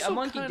 That's a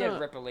monkey also did kinda-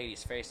 rip a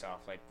lady's face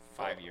off like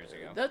 5 years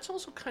ago. That's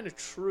also kind of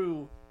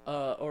true,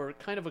 or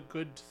kind of a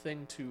good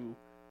thing to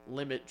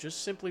limit,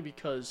 just simply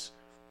because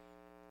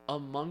a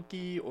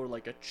monkey or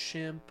like a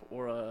chimp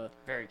or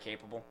Very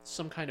capable.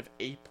 some kind of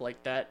ape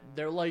like that,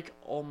 they're like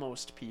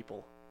almost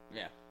people.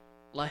 Yeah.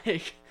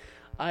 Like,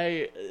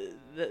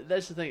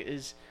 that's the thing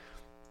is,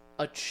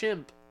 a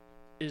chimp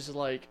is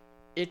like,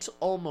 it's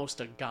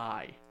almost a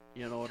guy.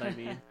 You know what I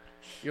mean?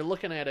 You're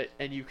looking at it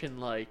and you can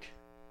like,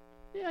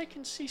 yeah, I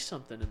can see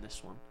something in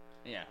this one.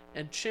 Yeah.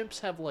 And chimps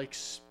have like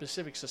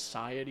specific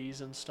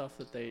societies and stuff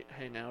that they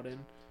hang out in,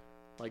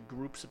 like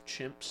groups of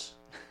chimps.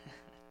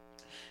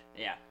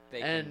 Yeah.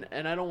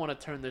 And I don't want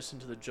to turn this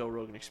into the Joe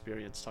Rogan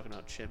Experience talking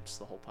about chimps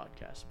the whole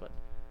podcast, but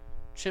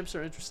chimps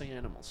are interesting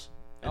animals,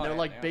 and they're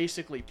like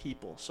basically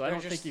people. So I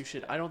don't think you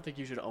should. I don't think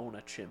you should own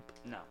a chimp.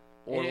 No.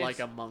 Or like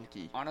a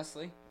monkey.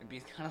 Honestly, it'd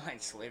be kind of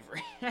like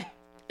slavery.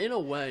 In a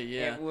way,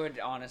 yeah. It would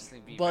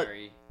honestly be But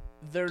very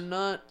they're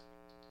not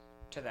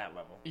to that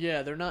level.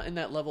 Yeah, they're not in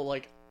that level.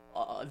 Like,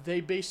 they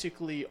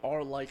basically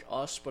are like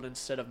us, but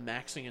instead of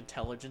maxing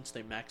intelligence,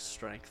 they max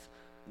strength.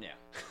 Yeah.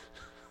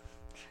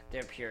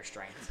 They're pure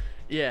strength.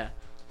 Yeah,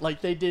 like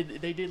they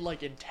did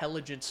like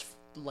intelligence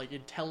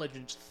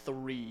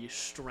 3,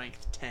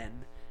 strength 10,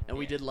 and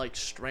we did like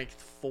strength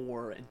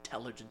 4,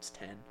 intelligence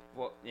 10.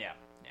 Well, yeah.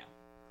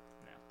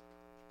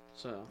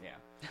 So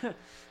yeah.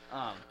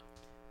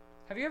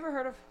 Have you ever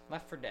heard of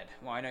Left 4 Dead?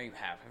 Well, I know you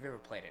have. Have you ever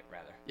played it,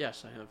 rather?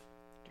 Yes, I have.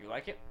 Do you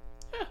like it?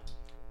 Yeah.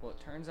 Well, it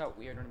turns out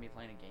we are going to be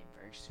playing a game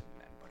very soon,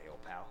 then, buddy,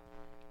 old pal.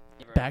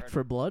 Back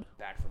 4 Blood.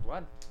 Back 4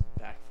 Blood.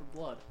 Back 4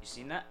 Blood. You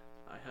seen that?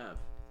 I have.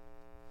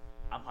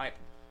 I'm hyped.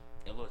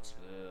 It looks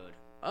good.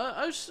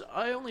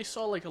 I only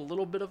saw like a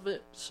little bit of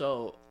it,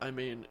 so I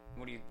mean.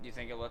 What do you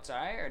think it looks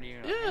alright, or do you?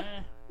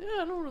 Yeah,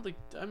 I don't really.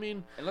 I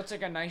mean, it looks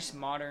like a nice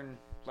modern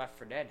Left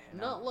 4 Dead.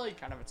 And not I'm like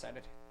kind of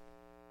excited.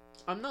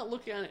 I'm not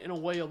looking at it in a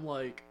way I'm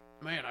like,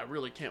 man, I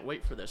really can't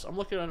wait for this. I'm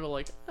looking at it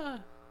like,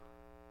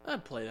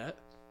 I'd play that.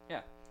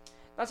 Yeah,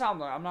 that's how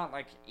I'm not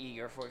like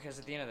eager for it, because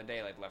at the end of the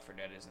day, like Left 4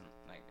 Dead isn't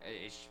like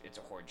it's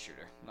a horde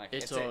shooter. Like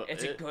it's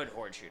a good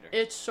horde shooter.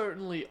 It's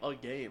certainly a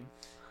game.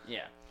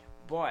 Yeah,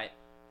 but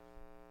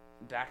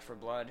Back 4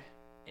 Blood,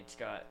 it's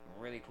got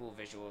really cool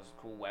visuals,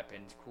 cool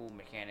weapons, cool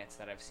mechanics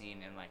that I've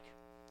seen, and like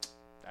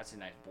that's a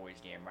nice boys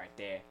game right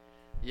there.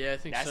 Yeah, I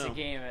think that's so.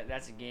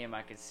 That's a game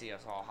I could see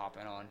us all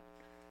hopping on.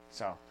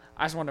 So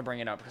I just wanted to bring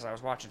it up because I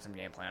was watching some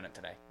gameplay on it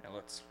today. It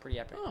looks pretty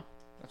epic. Oh,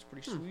 that's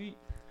pretty sweet.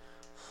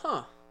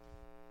 Huh.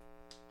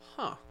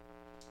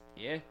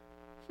 Yeah.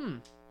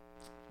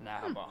 Now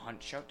how about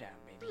Hunt Showdown,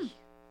 baby?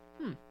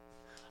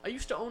 I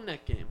used to own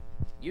that game.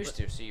 Used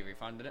to, so you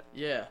refunded it?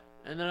 Yeah,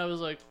 and then I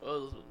was like,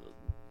 oh,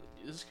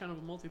 this is kind of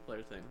a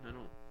multiplayer thing. I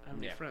don't have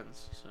any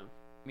friends, so.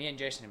 Me and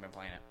Jason have been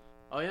playing it.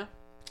 Oh yeah.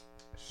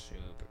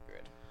 Super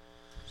good.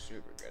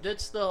 Super good.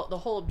 That's the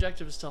whole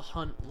objective is to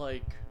hunt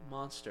like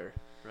monster,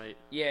 right?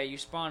 Yeah, you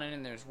spawn in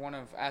and there's one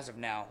of, as of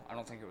now, I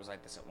don't think it was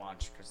like this at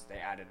launch because they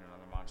added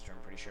another monster,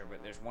 I'm pretty sure,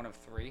 but there's one of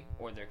 3,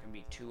 or there can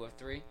be 2 of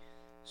 3.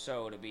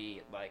 So it'll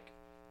be like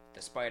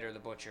the spider, the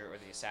butcher, or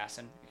the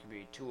assassin. It can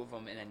be 2 of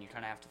them, and then you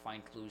kind of have to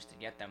find clues to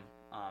get them.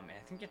 And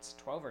I think it's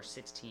 12 or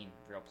 16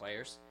 real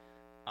players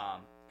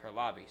per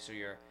lobby. So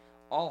you're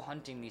all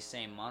hunting these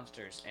same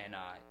monsters, and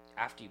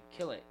after you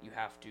kill it, you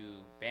have to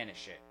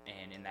banish it.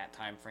 And in that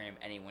time frame,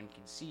 anyone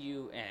can see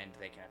you, and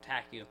they can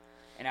attack you.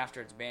 And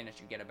after it's banished,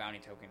 you get a bounty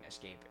token,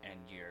 escape, and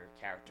your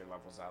character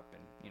levels up,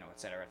 and et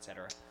cetera, et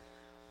cetera.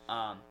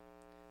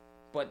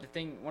 But the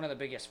thing, one of the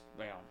biggest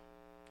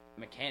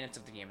mechanics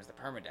of the game is the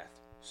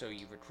permadeath. So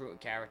you recruit a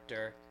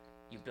character,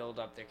 you build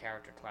up their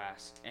character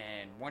class,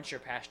 and once you're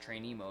past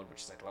trainee mode,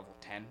 which is like level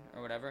 10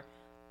 or whatever,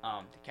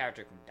 the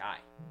character can die.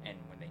 And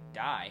when they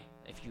die,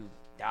 if you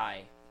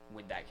die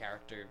with that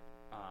character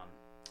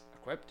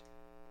equipped,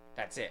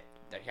 that's it.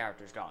 That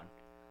character's gone.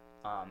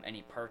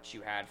 Any perks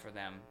you had for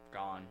them,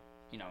 gone.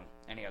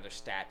 Any other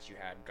stats you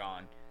had,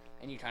 gone.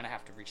 And you kind of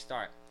have to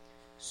restart.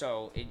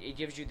 So it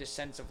gives you this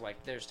sense of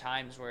like there's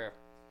times where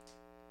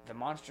the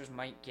monsters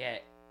might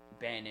get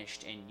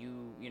banished and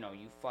you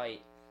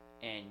fight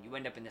and you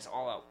end up in this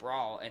all-out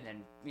brawl, and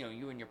then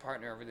you and your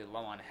partner are really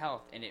low on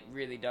health, and it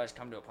really does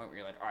come to a point where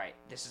you're like, all right,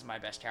 this is my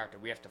best character,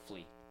 we have to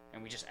flee,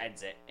 and we just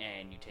exit,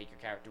 and you take your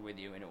character with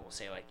you, and it will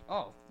say like,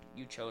 oh,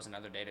 you chose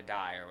another day to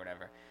die or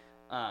whatever.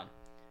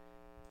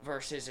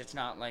 Versus it's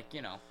not like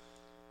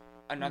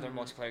another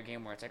multiplayer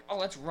game where it's like, oh,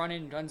 let's run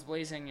in guns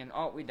blazing, and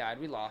oh, we died,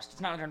 we lost.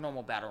 It's not like a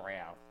normal battle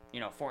royale.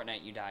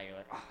 Fortnite, you die, you're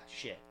like, oh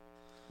shit.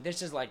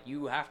 This is like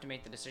you have to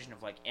make the decision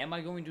of like, am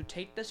I going to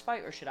take this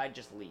fight or should I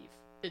just leave?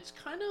 It's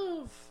kind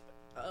of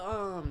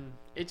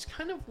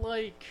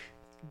like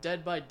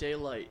Dead by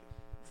Daylight,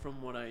 from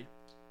what I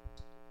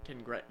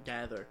can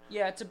gather.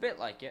 Yeah, it's a bit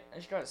like it.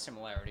 It's got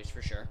similarities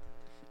for sure.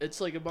 It's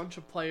like a bunch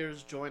of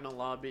players join a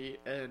lobby,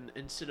 and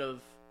instead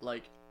of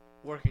like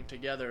working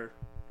together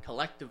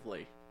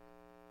collectively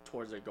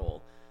towards a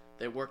goal,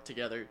 they work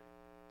together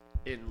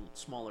in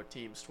smaller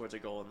teams towards a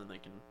goal, and then they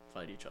can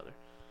fight each other.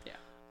 Yeah.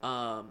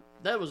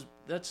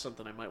 That's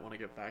something I might want to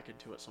get back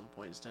into at some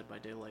point. Is Dead by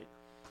Daylight.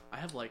 I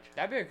have like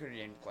that'd be a good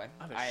game to play.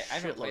 I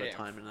have a shitload of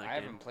time in that game. I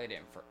haven't played it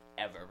in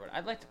forever, but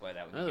I'd like to play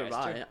that with Neither you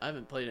guys too. I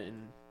haven't played it in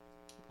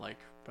like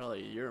probably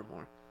a year or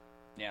more.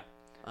 Yeah.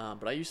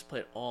 But I used to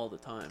play it all the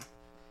time.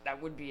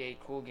 That would be a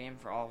cool game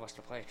for all of us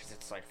to play because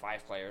it's like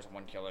 5 players,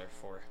 1 killer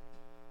for.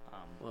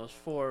 Well, it's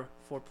four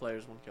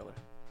players, 1 killer.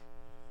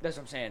 That's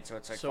what I'm saying. So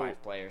it's like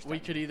 5 players. We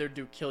could either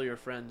do kill your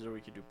friends or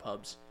we could do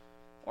pubs.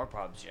 Or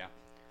pubs, yeah.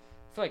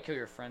 I feel like kill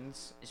your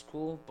friends is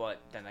cool,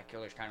 but then that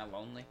killer's kind of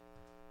lonely.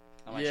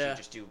 Unless you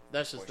just do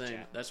that's the thing.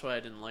 Chat. That's why I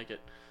didn't like it.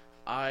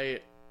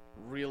 I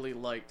really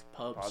liked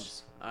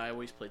pubs. I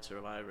always played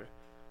Survivor.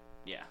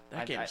 Yeah.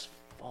 That game is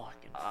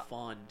fucking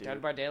fun, dude.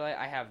 Dead by Daylight,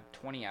 I have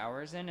 20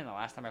 hours in, and the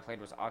last time I played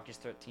was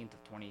August 13th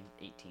of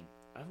 2018.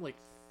 I have like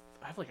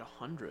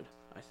 100,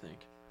 I think.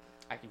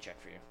 I can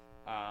check for you.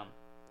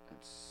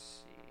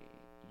 Let's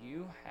see.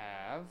 You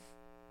have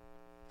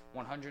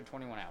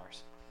 121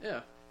 hours. Yeah.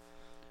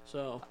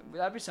 So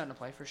that'd be something to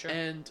play for sure.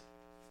 And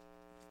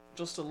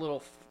just a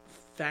little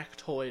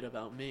factoid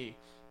about me.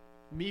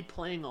 Me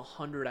playing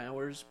 100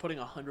 hours, putting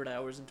 100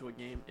 hours into a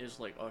game is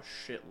like a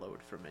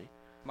shitload for me.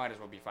 Might as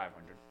well be 500.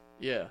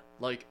 Yeah,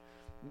 like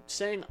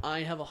saying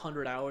I have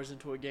 100 hours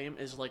into a game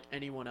is like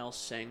anyone else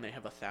saying they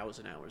have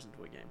 1,000 hours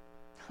into a game.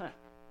 Huh.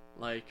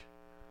 Like,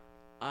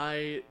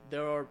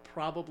 there are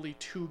probably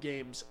 2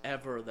 games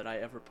ever that I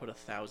ever put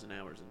 1,000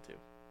 hours into.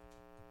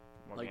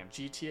 What like games?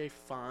 GTA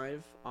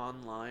 5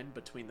 online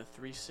between the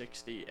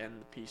 360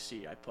 and the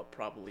PC, I put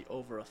probably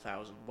over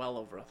 1,000, well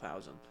over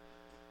 1,000.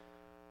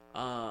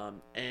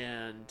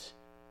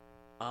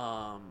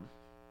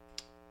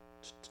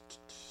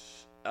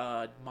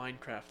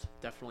 Minecraft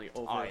definitely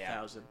over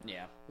 1,000.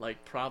 Yeah.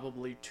 Like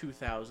probably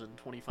 2,000,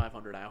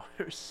 2,500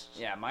 hours.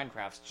 Yeah,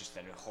 Minecraft's just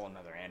a whole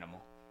nother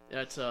animal.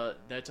 That's a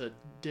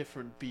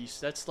different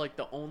beast. That's like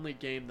the only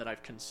game that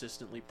I've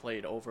consistently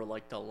played over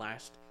like the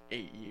last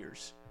 8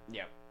 years.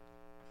 Yep.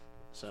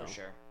 So for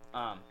sure.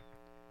 But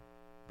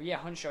yeah,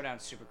 Hunt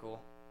Showdown's super cool.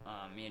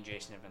 Me and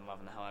Jason have been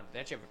loving the hell out of it. They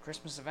actually have a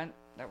Christmas event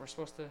that we're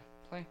supposed to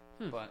play,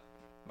 but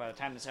by the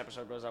time this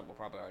episode goes up, we'll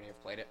probably already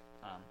have played it.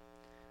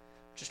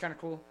 Which is kind of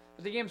cool.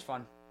 But the game's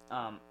fun.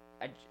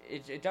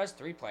 It does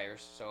 3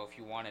 players, so if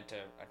you wanted to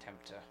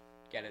attempt to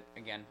get it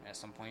again at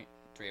some point,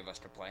 3 of us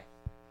could play.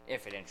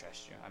 If it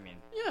interests you, I mean.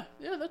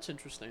 Yeah, that's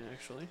interesting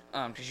actually.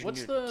 Because you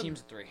can do teams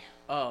of 3.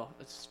 Oh,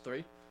 it's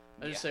 3.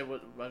 I didn't Yeah. say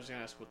what I was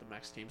gonna ask what the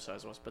max team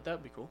size was, but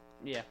that'd be cool.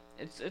 Yeah,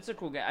 it's a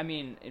cool game. I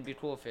mean, it'd be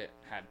cool if it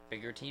had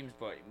bigger teams,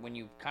 but when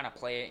you kind of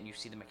play it and you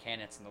see the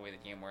mechanics and the way the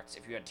game works,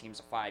 if you had teams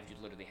of 5, you'd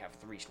literally have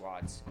 3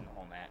 squads in the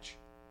whole match.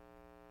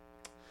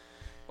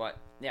 But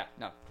yeah,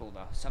 no, cool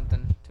though.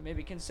 Something to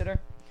maybe consider.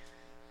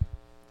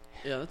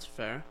 Yeah, that's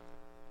fair.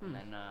 And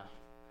then I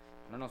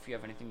don't know if you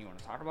have anything you want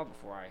to talk about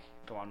before I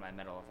go on my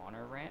Medal of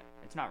Honor rant.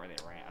 It's not really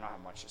a rant. I don't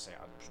have much to say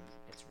other than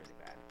it's really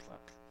bad. But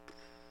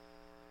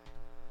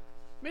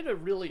Made a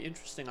really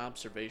interesting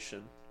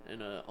observation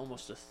and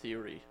almost a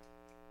theory,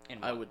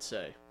 I would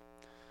say.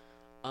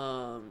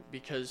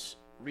 Because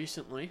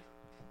recently,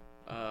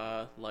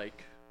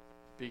 like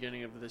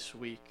beginning of this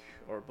week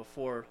or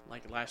before,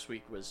 like last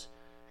week was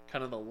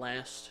kind of the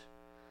last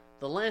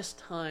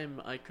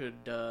time I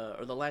could,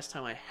 or the last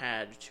time I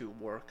had to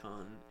work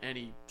on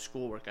any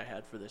schoolwork I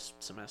had for this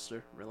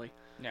semester, really.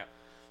 Yeah.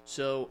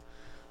 So,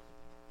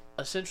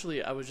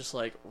 essentially, I was just,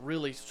 like,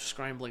 really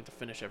scrambling to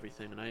finish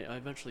everything, and I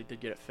eventually did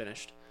get it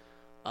finished.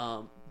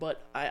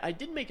 But I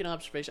did make an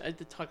observation. I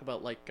did talk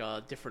about, like,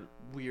 different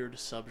weird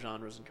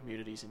subgenres and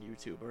communities in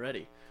YouTube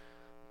already.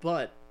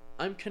 But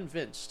I'm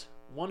convinced,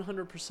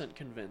 100%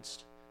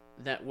 convinced,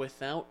 that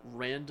without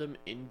random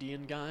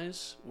Indian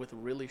guys with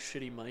really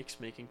shitty mics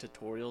making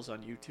tutorials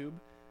on YouTube,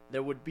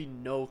 there would be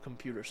no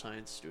computer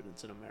science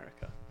students in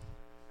America.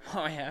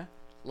 Oh, yeah?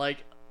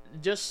 Like,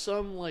 just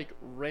some, like,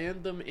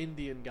 random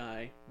Indian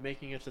guy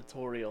making a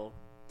tutorial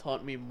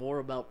taught me more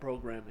about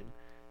programming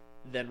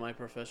than my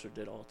professor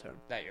did all term.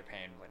 That you're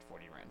paying, like,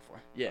 40 rand for.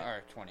 Yeah.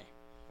 Or 20,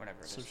 whatever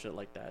it is. Some shit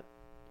like that.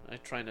 I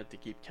try not to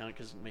keep count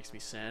because it makes me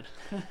sad.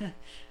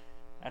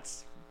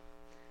 That's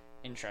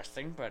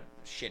interesting, but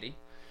shitty.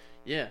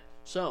 Yeah.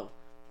 So,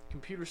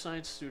 computer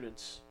science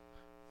students.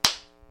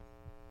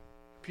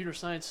 Computer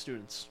science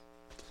students.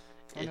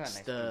 It's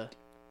the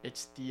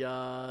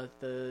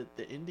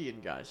Indian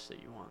guys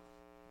that you want.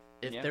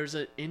 If there's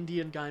an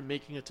Indian guy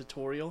making a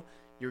tutorial,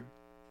 you're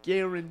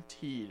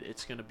guaranteed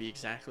it's gonna be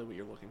exactly what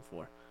you're looking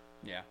for.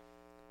 Yeah.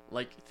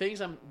 Like,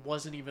 things I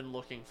wasn't even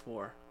looking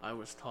for, I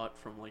was taught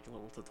from, like,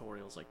 little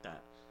tutorials like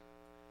that.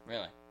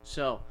 Really?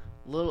 So,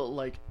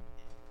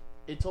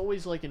 it's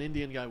always, like, an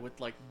Indian guy with,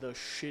 like, the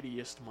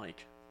shittiest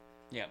mic.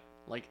 Yeah.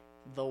 Like,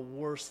 the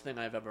worst thing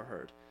I've ever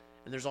heard.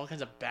 And there's all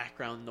kinds of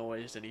background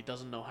noise, and he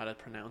doesn't know how to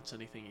pronounce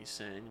anything he's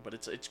saying, but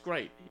it's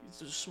great.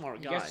 He's a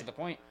smart guy. He gets to the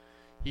point.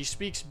 He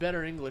speaks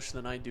better English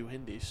than I do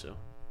Hindi, so...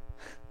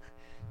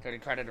 Gotta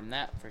credit him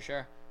that, for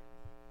sure.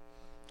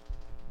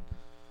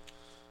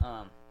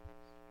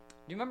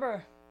 Do you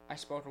remember I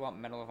spoke about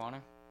Medal of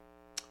Honor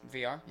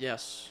VR?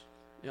 Yes.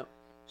 Yep.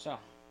 So,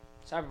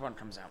 Cyberpunk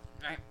comes out.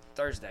 Right?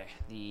 Thursday.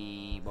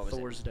 Thursday, What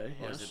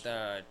was it?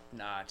 The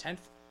 10th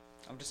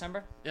of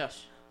December?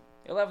 Yes.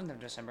 The 11th of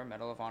December,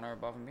 Medal of Honor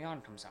Above and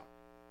Beyond comes out.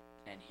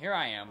 And here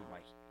I am,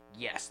 like,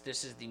 yes,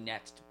 this is the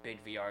next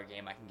big VR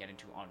game I can get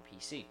into on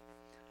PC.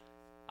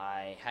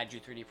 I had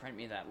you 3D print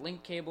me that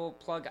link cable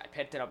plug. I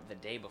picked it up the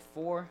day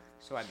before,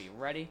 so I'd be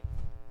ready.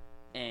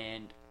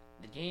 And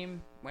the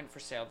game went for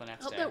sale the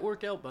next day. How'd that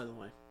work out, by the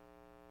way?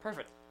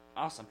 Perfect.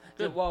 Awesome.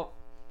 Good. Well,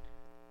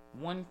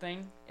 one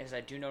thing is I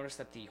do notice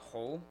that the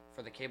hole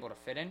for the cable to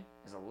fit in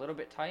is a little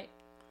bit tight.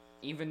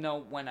 Even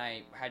though when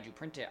I had you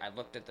print it, I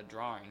looked at the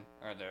drawing,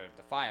 or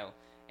the file,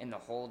 and the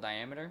hole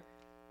diameter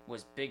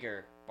was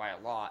bigger by a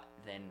lot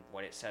than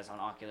what it says on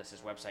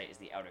Oculus's website is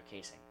the outer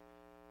casing.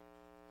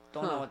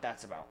 Don't know what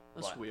that's about.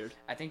 That's weird.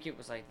 I think it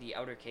was like the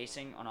outer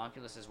casing on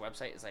Oculus's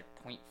website is like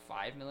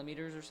 0.5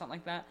 millimeters or something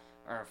like that,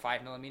 or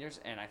 5 millimeters,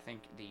 and I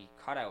think the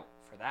cutout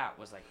for that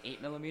was like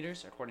 8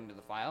 millimeters according to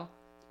the file,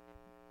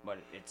 but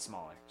it's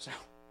smaller. So,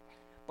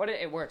 but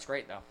it works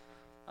great though.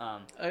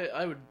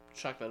 I would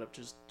chalk that up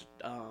just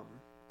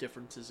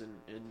differences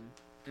in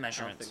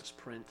Measurements. How things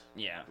print.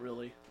 Yeah.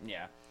 Really.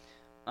 Yeah.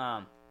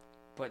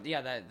 But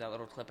yeah, that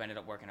little clip ended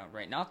up working out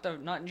great. Not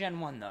Gen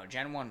 1 though.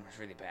 Gen 1 was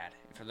really bad.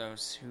 For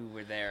those who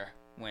were there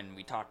when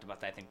we talked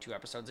about that, I think 2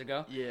 episodes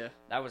ago. Yeah.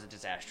 That was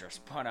disastrous.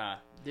 But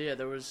yeah,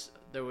 there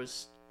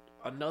was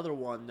another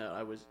one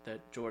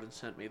that Jordan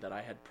sent me that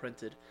I had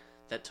printed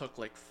that took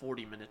like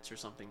 40 minutes or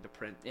something to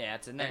print. Yeah,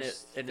 it's a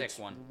nice thick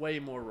one. Way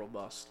more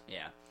robust.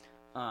 Yeah.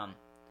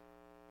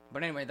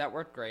 But anyway, that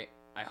worked great.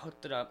 I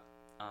hooked it up,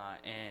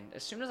 and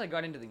as soon as I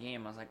got into the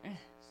game, I was like,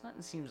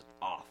 something seems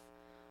off.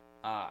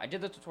 I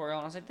did the tutorial,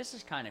 and I was like, this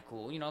is kind of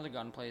cool. You know, the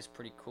gunplay is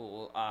pretty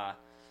cool.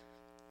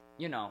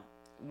 You know,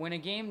 when a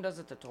game does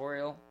a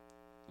tutorial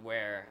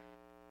where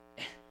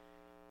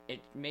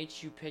it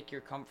makes you pick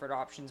your comfort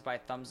options by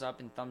thumbs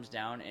up and thumbs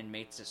down and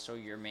makes it so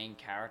your main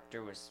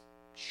character was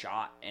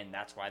shot and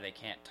that's why they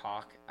can't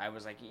talk, I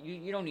was like,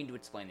 you don't need to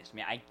explain this to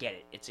me. I get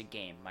it. It's a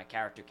game. My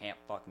character can't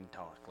fucking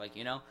talk. Like,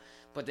 you know?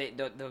 But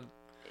the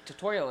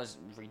tutorial is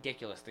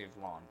ridiculously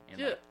long.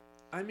 Yeah.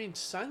 I mean,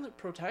 silent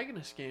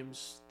protagonist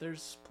games,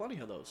 there's plenty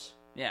of those.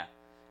 Yeah.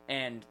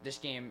 And this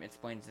game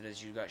explains it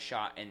as you got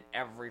shot, and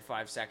every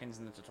 5 seconds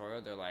in the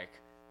tutorial, they're like,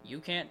 you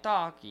can't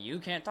talk,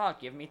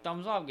 give me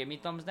thumbs up, give me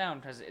thumbs down,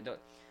 because,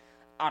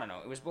 I don't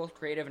know, it was both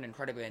creative and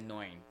incredibly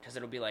annoying, because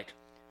it'll be like,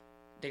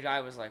 the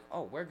guy was like,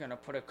 oh, we're gonna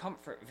put a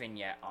comfort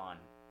vignette on.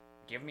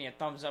 Give me a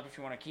thumbs up if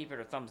you want to keep it,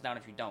 or thumbs down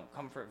if you don't.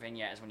 Comfort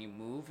vignette is when you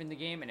move in the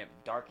game, and it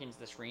darkens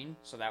the screen,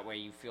 so that way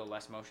you feel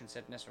less motion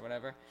sickness or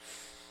whatever.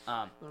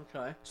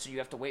 Okay. So you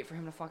have to wait for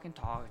him to fucking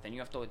talk, then you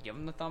have to give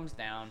him the thumbs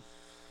down,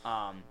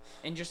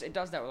 and just, it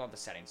does that with all the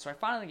settings. So I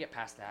finally get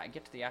past that, I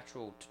get to the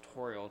actual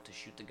tutorial to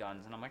shoot the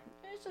guns, and I'm like,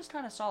 this is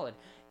kind of solid.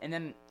 And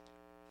then,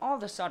 all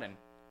of a sudden,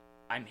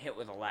 I'm hit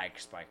with a lag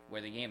spike,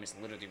 where the game is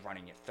literally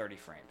running at 30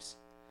 frames.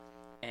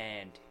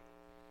 And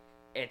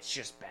it's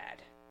just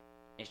bad.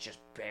 It's just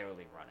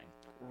barely running.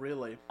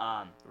 Really?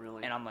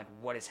 Really? And I'm like,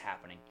 what is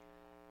happening?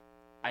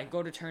 I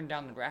go to turn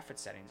down the graphics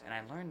settings, and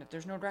I learned that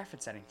there's no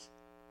graphics settings.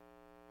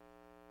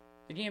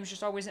 The game's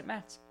just always at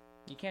max.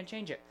 You can't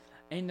change it.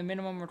 And the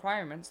minimum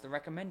requirements, the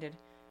recommended,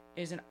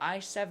 is an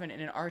i7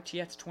 and an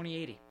RTX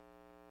 2080.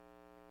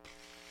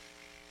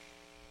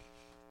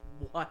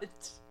 What?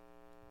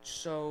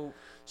 So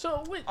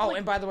wait. Oh,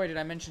 and by the way, did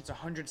I mention it's a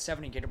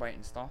 170 gigabyte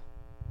install?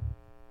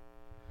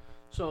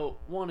 So,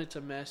 one, it's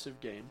a massive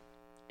game.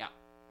 Yeah.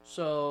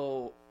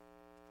 So,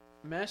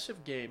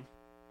 massive game,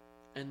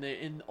 and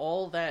in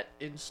all that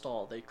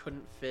install, they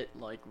couldn't fit,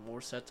 like,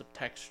 more sets of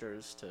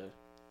textures to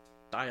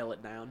dial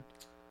it down.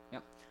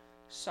 Yep.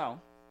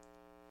 So,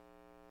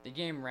 the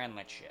game ran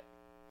like shit.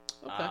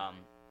 Okay.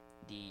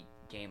 The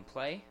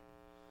gameplay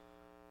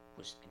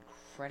was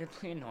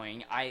incredibly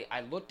annoying. I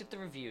looked at the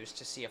reviews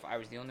to see if I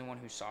was the only one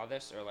who saw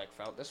this or, like,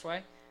 felt this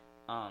way.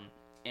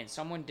 And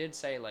someone did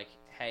say, like,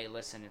 hey,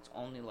 listen, it's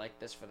only like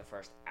this for the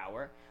first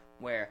hour,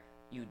 where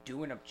you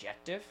do an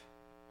objective,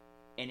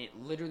 and it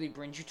literally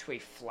brings you to a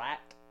flat,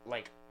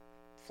 like,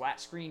 flat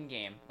screen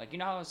game. Like, you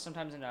know how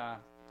sometimes in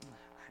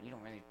you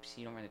don't really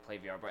play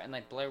VR, but in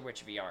like Blair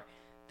Witch VR,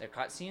 the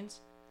cutscenes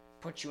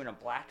put you in a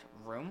black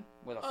room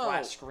with a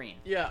flat screen.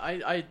 Yeah,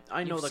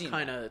 I know the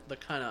kind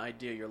of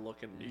idea you're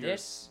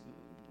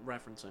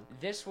referencing.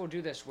 This will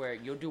do this where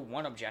you'll do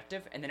one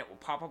objective and then it will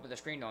pop up with the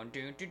screen going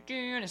do do do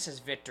and it says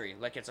victory,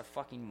 like it's a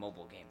fucking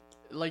mobile game.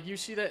 Like, you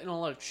see that in a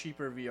lot of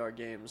cheaper VR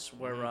games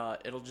where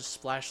it'll just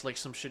splash like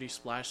some shitty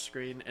splash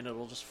screen and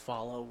it'll just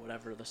follow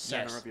whatever the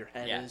center of your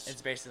head is.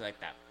 It's basically like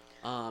that.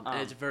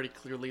 And it's very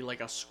clearly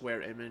like a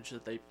square image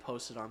that they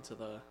posted onto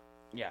the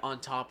on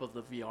top of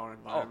the VR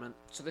environment.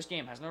 So this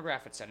game has no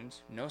graphics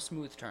settings, no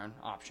smooth turn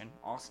option,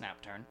 all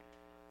snap turn.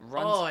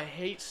 I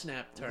hate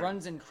snap turn.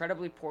 Runs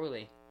incredibly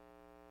poorly,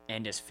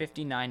 and is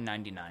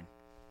 $59.99.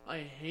 I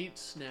hate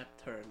snap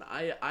turn.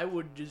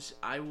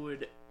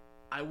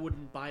 I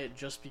wouldn't buy it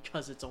just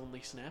because it's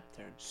only snap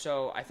turn.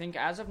 So I think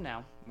as of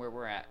now, where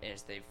we're at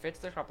is they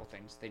fixed a couple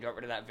things. They got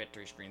rid of that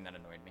victory screen that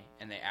annoyed me,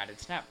 and they added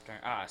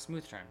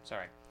smooth turn.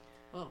 Sorry.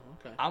 Oh,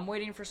 okay. I'm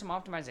waiting for some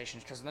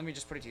optimizations because let me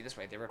just put it to you this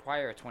way: they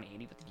require a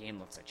 2080, but the game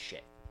looks like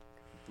shit.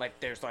 Like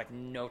there's like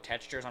no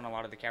textures on a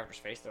lot of the characters'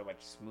 face. They're like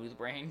smooth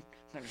brain.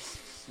 They're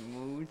just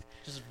smooth,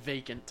 just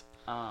vacant.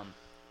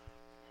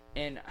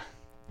 And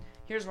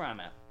here's where I'm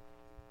at.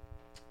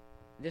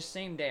 This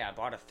same day, I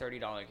bought a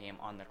 $30 game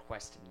on the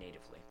Quest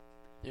natively.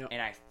 Yep.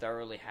 And I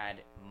thoroughly had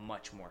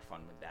much more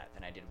fun with that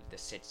than I did with the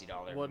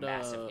 $60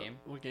 massive game.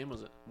 What game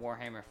was it?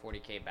 Warhammer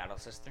 40k Battle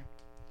Sister.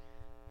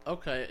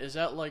 Okay, is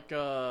that like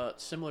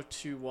similar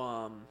to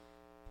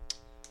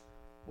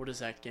what is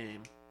that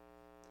game?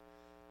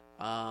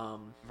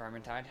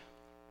 Vermintide.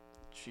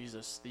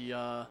 Jesus,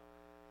 the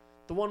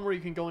one where you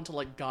can go into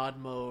like God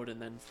mode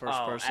and then first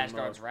person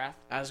Asgard's mode. Wrath.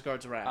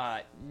 Asgard's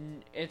Wrath.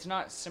 It's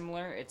not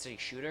similar. It's a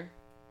shooter,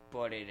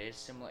 but it is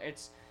similar.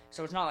 It's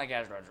not like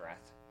Asgard's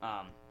Wrath.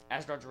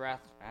 Asgard's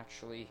Wrath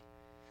actually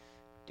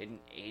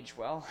didn't age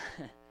well.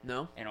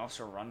 No. And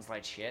also runs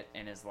like shit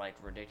and is like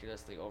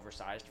ridiculously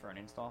oversized for an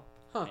install.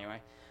 Huh.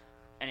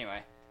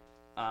 Anyway,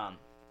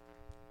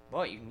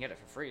 but you can get it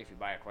for free if you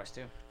buy a Quest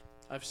 2.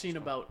 I've seen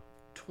about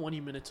 20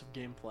 minutes of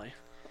gameplay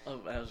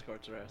of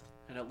Asgard's Wrath,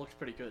 and it looks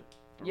pretty good.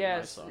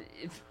 Yes,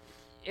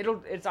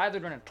 it's either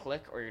gonna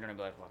click or you're gonna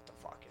be like, what the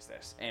fuck is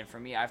this? And for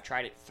me, I've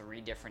tried it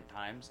 3 different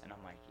times, and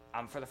I'm like,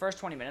 for the first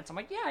 20 minutes, I'm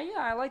like, yeah,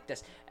 I like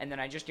this, and then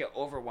I just get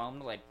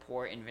overwhelmed with like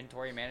poor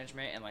inventory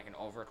management and like an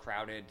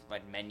overcrowded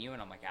like menu,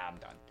 and I'm like, I'm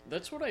done.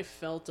 That's what I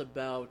felt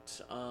about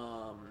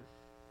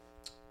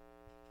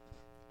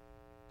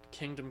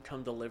Kingdom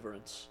Come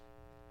Deliverance.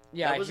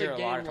 Yeah, that was I hear a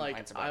game a lot of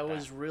complaints about I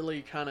was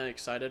really kind of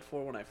excited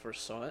for when I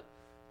first saw it.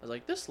 I was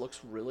like, this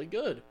looks really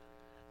good.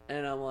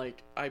 And I'm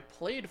like, I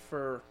played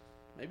for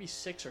maybe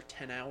 6 or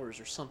 10 hours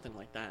or something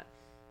like that.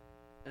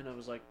 And I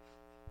was like,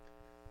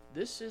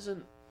 this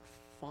isn't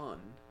fun.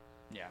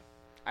 Yeah.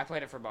 I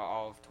played it for about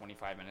all of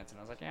 25 minutes, and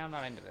I was like, yeah, I'm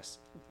not into this.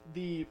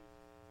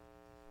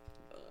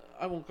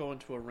 I won't go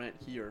into a rant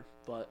here,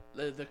 but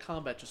the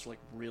combat just, like,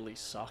 really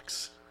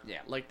sucks. Yeah.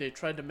 Like, they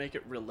tried to make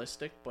it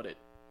realistic, but it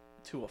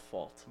to a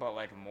fault. But,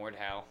 like,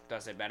 Mordhau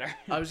does it better.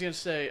 I was gonna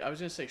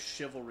say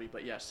Chivalry,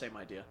 but yeah, same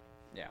idea.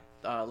 Yeah.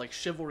 Like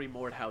Chivalry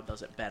Mordhau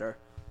does it better.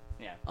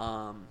 Yeah.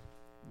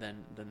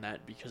 Than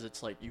that, because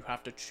it's like you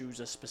have to choose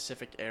a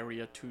specific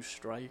area to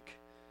strike,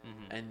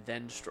 and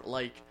then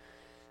like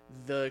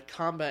the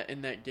combat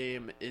in that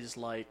game is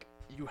like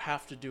you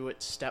have to do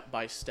it step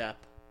by step,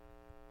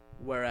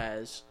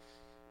 whereas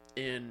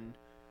in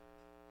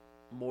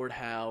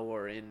Mordhau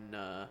or in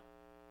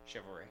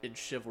Chivalry,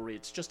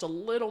 it's just a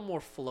little more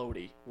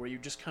floaty, where you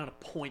just kind of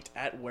point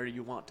at where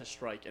you want to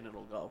strike and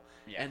it'll go.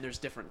 Yeah. And there's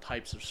different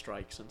types of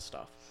strikes and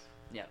stuff.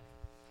 Yeah,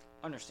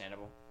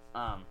 understandable.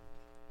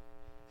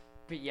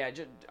 But yeah,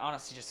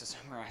 honestly, just to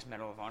summarize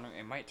Medal of Honor,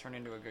 it might turn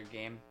into a good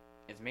game.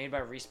 It's made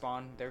by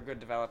Respawn. They're good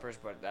developers,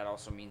 but that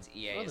also means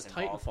EA is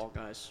involved. Titanfall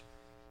guys.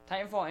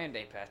 Titanfall and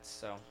Apex,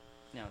 so,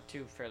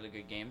 2 fairly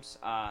good games.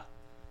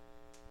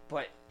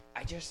 But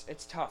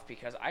it's tough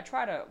because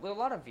with a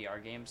lot of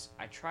VR games,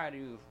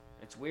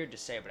 it's weird to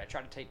say, but I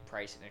try to take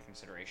price into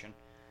consideration.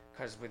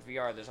 Because with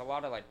VR, there's a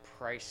lot of, like,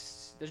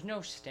 price, there's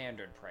no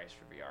standard price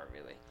for VR,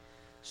 really.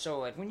 So,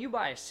 like, when you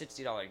buy a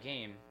 $60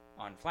 game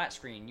on flat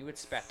screen, you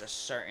expect a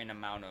certain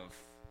amount of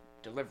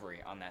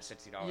delivery on that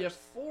 $60. Yeah,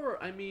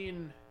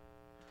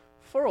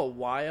 for a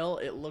while,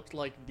 it looked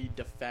like the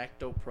de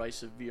facto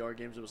price of VR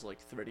games was like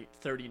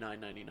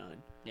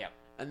 $39.99. Yeah.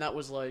 And that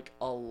was like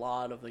a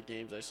lot of the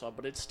games I saw,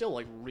 but it's still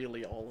like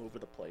really all over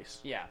the place.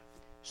 Yeah.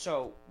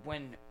 So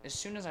as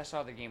soon as I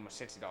saw the game was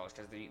 $60,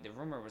 because the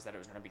rumor was that it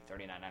was going to be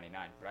 $39.99,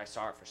 but I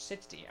saw it for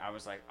 $60, I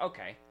was like,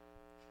 okay,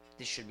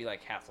 this should be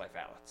like Half-Life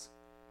Alyx.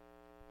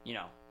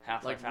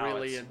 Half-Life like Alyx,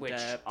 really which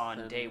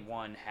on day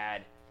one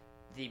had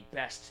the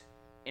best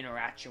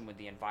interaction with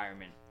the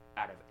environment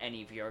out of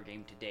any VR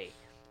game to date.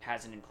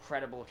 Has an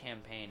incredible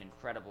campaign,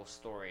 incredible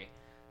story,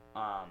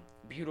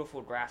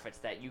 beautiful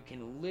graphics that you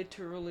can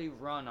literally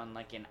run on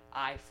like an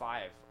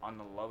i5 on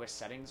the lowest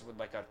settings with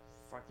like a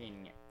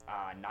fucking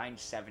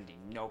 970,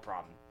 no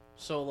problem.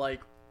 So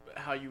like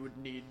how you would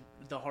need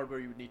the hardware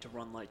you would need to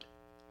run like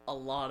a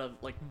lot of,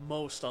 like,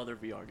 most other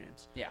VR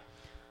games. Yeah.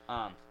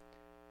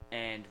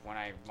 And when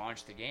I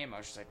launched the game, I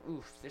was just like,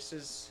 oof, this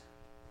is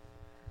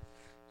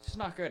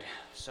not good.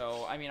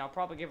 So, I mean, I'll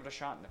probably give it a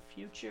shot in the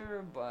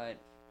future, but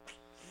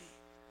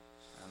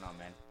I don't know,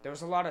 man. There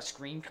was a lot of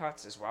screen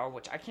cuts as well,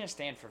 which I can't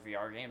stand for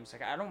VR games.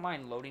 Like, I don't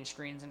mind loading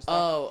screens and stuff.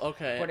 Oh,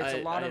 okay. But it's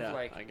a lot of,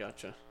 I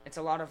gotcha. It's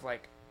a lot of,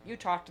 like, you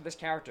talk to this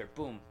character,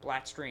 boom,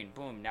 black screen,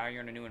 boom, now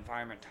you're in a new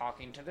environment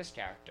talking to this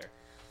character.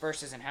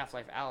 Versus in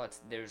Half-Life Alyx,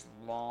 there's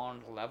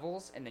long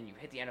levels, and then you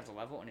hit the end of the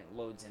level, and it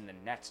loads in the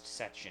next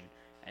section,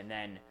 and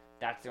then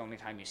that's the only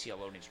time you see a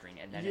loading screen,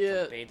 and then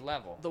it's a big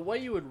level. The way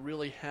you would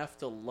really have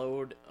to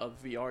load a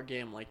VR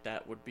game like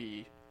that would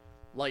be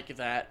like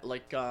that,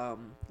 like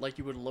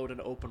you would load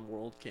an open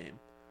world game.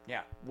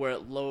 Yeah. Where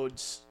it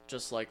loads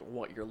just like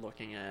what you're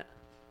looking at.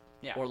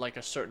 Yeah. Or like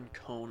a certain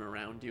cone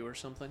around you or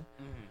something.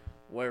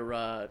 Mm-hmm.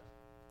 Where,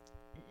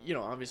 you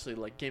know, obviously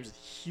like games with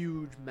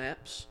huge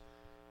maps,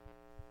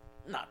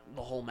 not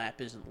the whole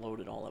map isn't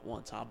loaded all at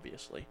once,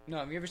 obviously. No,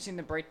 have you ever seen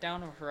the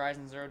breakdown of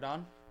Horizon Zero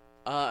Dawn?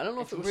 I don't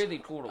know if it was really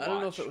cool to watch. I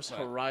don't know if it was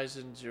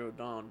Horizon Zero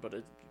Dawn, but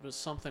it was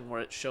something where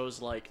it shows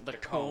like the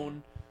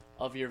cone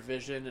of your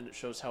vision, and it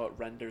shows how it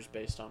renders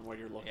based on where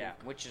you're looking. Yeah,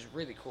 which is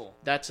really cool.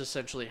 That's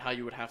essentially how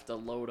you would have to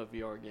load a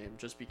VR game,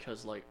 just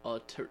because like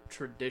a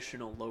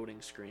traditional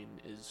loading screen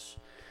is,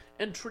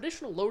 and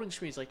traditional loading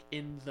screens like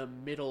in the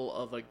middle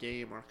of a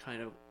game are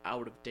kind of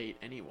out of date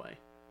anyway.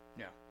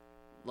 Yeah.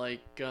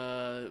 Like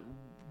I'm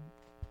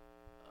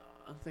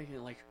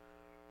thinking like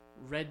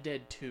Red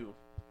Dead 2.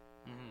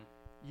 Mm-hmm.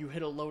 You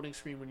hit a loading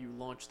screen when you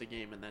launch the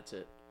game, and that's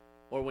it.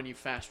 Or when you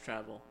fast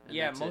travel. And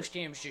yeah, that's most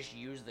games just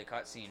use the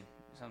cutscene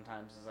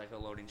sometimes as like a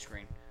loading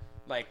screen.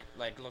 Like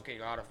look at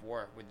God of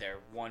War with their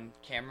one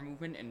camera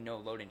movement and no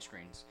loading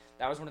screens.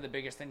 That was one of the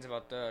biggest things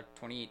about the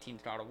 2018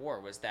 God of War,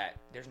 was that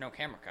there's no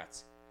camera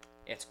cuts.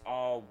 It's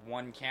all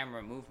one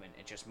camera movement.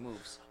 It just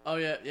moves. Oh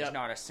yeah, yeah. There's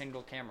not a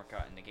single camera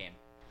cut in the game.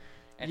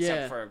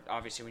 Except for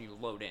obviously when you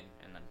load in,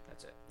 and then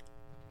that's it.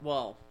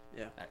 Well,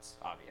 yeah. That's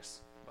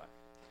obvious. But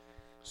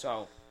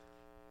so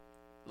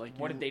like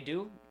what did they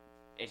do?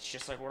 It's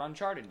just like what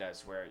Uncharted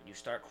does, where you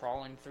start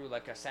crawling through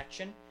like a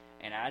section,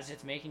 and as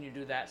it's making you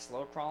do that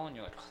slow crawling,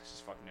 you're like, oh, this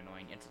is fucking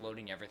annoying. It's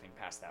loading everything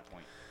past that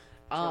point.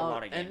 That's what a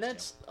lot of games and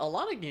that's do. a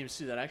lot of games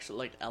do that actually.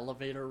 Like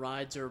elevator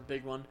rides are a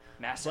big one.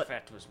 Mass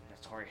Effect was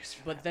notorious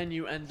for But that. then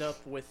you end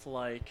up with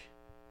like,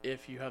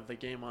 if you have the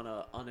game on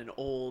an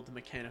old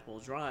mechanical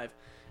drive,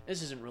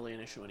 this isn't really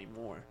an issue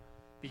anymore,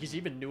 because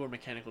even newer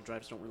mechanical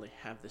drives don't really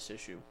have this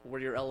issue,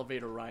 where your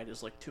elevator ride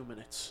is like 2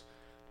 minutes.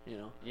 You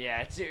know.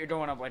 Yeah, you're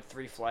going up like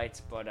 3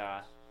 flights, but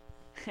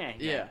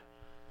yeah.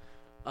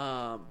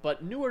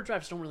 But newer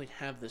drives don't really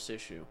have this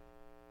issue.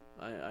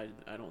 I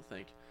don't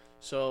think.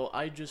 So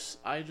I just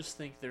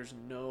think there's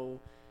no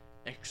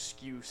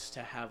excuse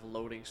to have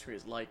loading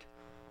screens. Like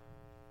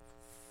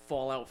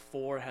Fallout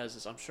 4 has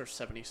this. I'm sure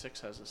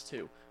 76 has this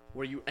too,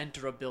 where you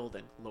enter a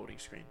building, loading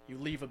screen. You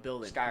leave a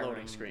building, Skyrim,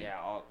 loading screen.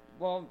 Yeah.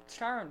 Well,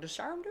 Skyrim, does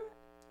Skyrim do it?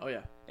 Oh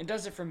yeah. It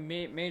does it for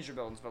major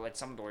buildings, but like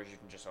some doors you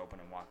can just open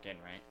and walk in,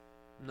 right?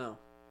 No.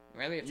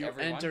 Really? It's you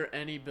everyone? enter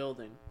any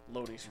building,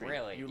 loading screen.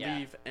 Really? You Yeah.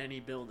 leave any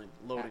building,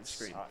 loading That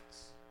screen.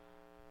 Sucks.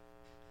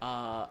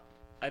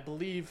 I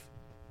believe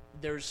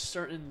there's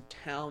certain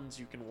towns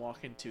you can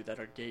walk into that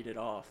are gated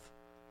off.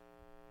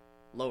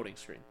 Loading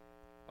screen.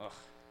 Ugh.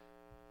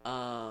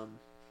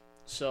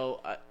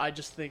 So I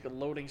just think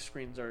loading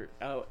screens are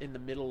out in the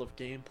middle of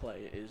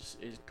gameplay is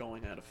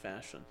going out of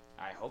fashion.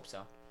 I hope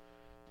so.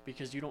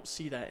 Because you don't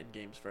see that in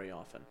games very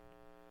often.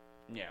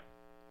 Yeah.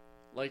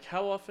 Like,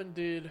 how often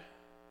did...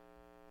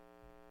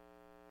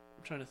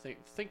 I'm trying to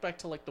think back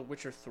to like The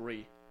Witcher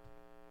 3.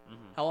 Mm-hmm.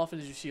 How often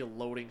did you see a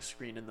loading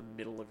screen in the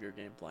middle of your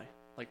gameplay?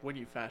 Like when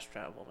you fast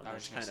traveled, and I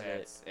was that's just kind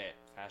gonna of say it's it.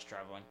 Fast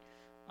traveling.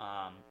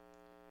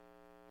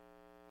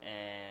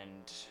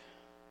 And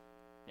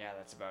yeah,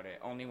 that's about it.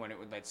 Only when it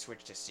would like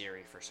switch to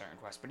Siri for certain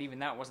quests. But even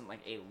that wasn't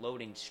like a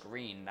loading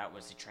screen, that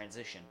was a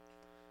transition.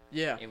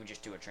 Yeah. It would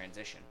just do a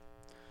transition.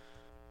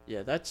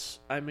 Yeah, that's,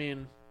 I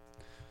mean,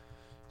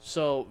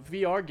 so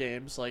VR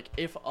games, like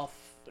if a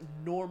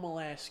normal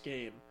ass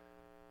game,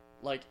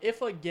 like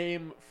if a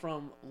game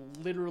from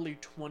literally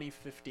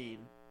 2015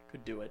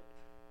 could do it,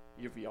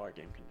 your VR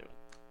game can do it.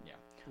 Yeah.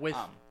 With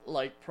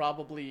like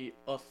probably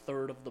a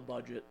third of the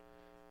budget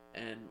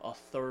and a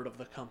third of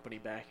the company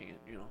backing it,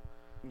 you know.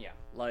 Yeah.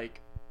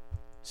 Like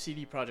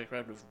CD Projekt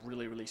Red was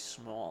really, really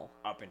small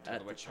Up until at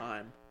The the Witcher.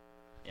 time.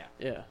 Yeah.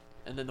 Yeah.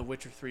 And then The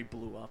Witcher 3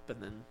 blew up, and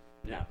then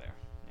Now there.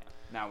 Yeah.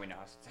 Now we know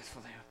how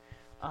successful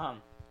they are.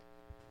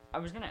 I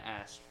was gonna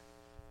ask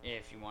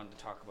if you wanted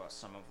to talk about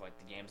some of like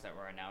the games that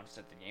were announced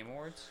at the Game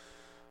Awards.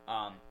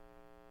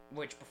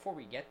 Which before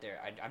we get there,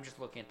 I'm just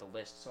looking at the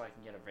list so I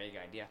can get a vague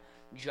idea.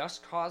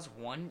 Just Cause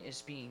 1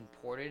 is being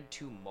ported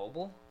to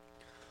mobile.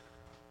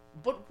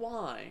 But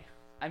why?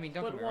 I mean,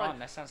 don't get me wrong,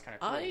 that sounds kind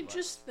of cool.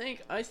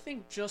 I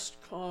think Just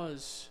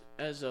Cause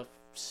as a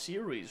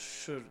series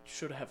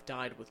should have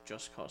died with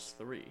Just Cause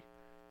 3.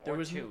 There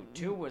was 2.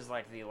 2 was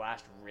like the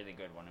last really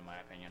good one in my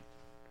opinion.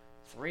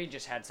 3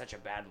 just had such a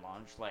bad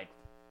launch. Like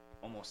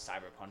almost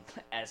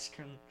cyberpunk-esque.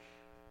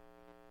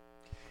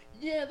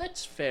 Yeah,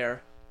 that's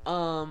fair.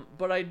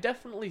 But I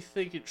definitely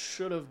think it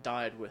should have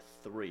died with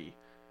 3.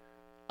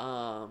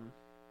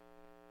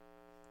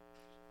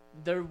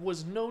 There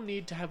was no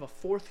need to have a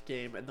 4th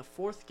game, and the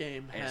 4th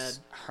game had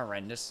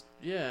horrendous.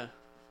 Yeah.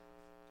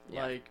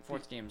 Like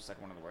 4th game is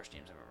like one of the worst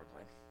games I've ever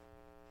played.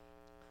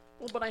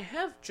 Well, but I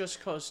have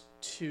Just Cause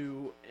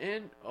 2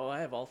 and I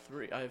have all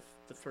 3. I have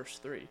the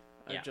first 3.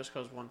 I have Just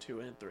Cause 1, 2,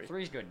 and 3.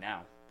 3's good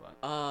now, but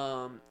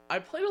I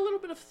played a little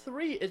bit of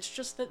 3. It's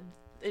just that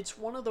it's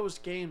one of those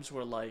games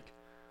where like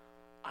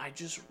I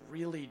just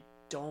really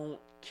don't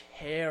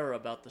care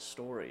about the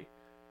story.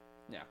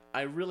 Yeah.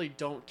 I really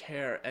don't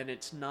care, and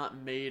it's not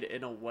made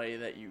in a way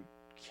that you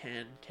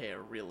can care,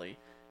 really.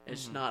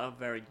 It's not a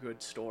very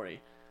good story.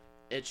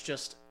 It's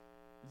just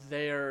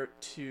there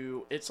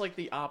to... It's like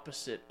the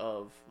opposite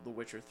of The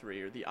Witcher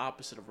 3, or the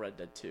opposite of Red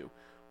Dead 2,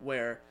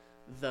 where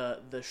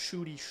the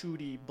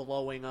shooty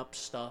blowing up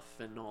stuff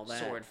and all that...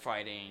 Sword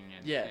fighting.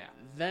 And, yeah,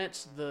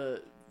 that's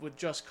the... With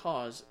Just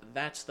Cause,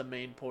 that's the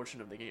main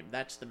portion of the game.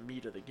 That's the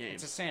meat of the game.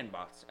 It's a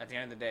sandbox. At the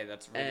end of the day,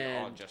 that's really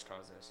all Just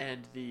Cause is.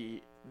 And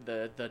the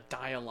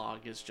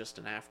dialogue is just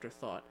an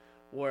afterthought.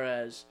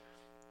 Whereas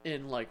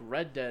in like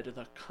Red Dead,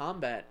 the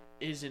combat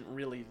isn't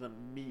really the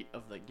meat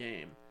of the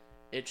game.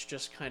 It's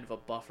just kind of a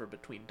buffer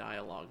between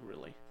dialogue,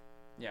 really.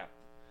 Yeah.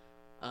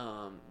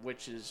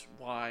 Which is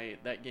why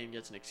that game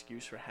gets an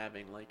excuse for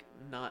having like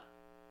not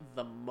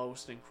the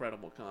most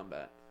incredible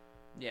combat.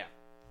 Yeah.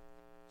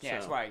 Yeah,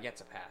 that's why it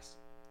gets a pass.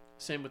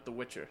 Same with The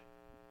Witcher.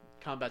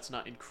 Combat's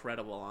not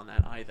incredible on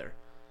that either.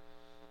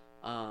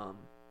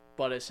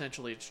 But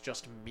essentially it's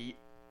just meat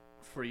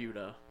for you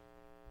to...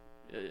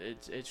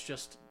 It's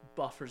just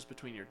buffers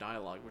between your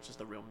dialogue, which is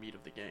the real meat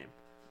of the game.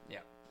 Yeah.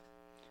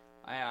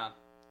 I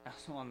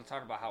also want to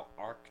talk about how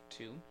Arc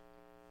 2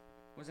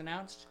 was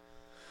announced.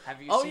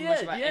 Have you seen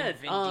much about it?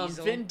 Vin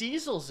Diesel? Vin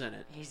Diesel's in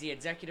it. He's the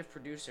executive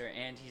producer,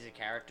 and he's a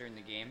character in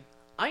the game.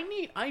 I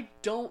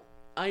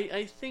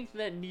think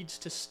that needs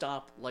to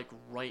stop, like,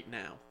 right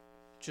now.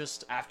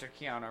 Just after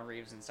Keanu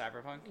Reeves in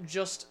Cyberpunk?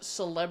 Just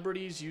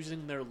celebrities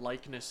using their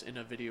likeness in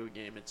a video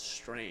game. It's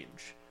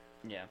strange.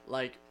 Yeah.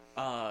 Like,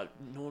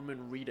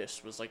 Norman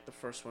Reedus was, like, the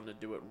first one to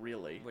do it,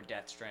 really. With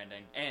Death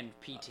Stranding. And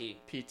PT.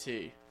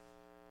 PT.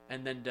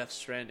 And then Death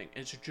Stranding.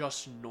 It's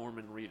just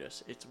Norman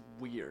Reedus. It's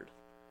weird.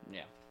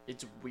 Yeah.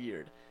 It's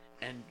weird.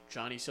 And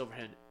Johnny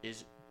Silverhand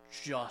is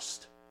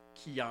just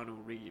Keanu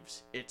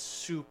Reeves. It's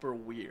super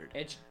weird.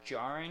 It's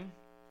jarring.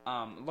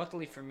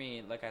 Luckily for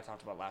me, like I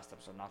talked about last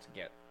episode, not to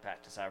get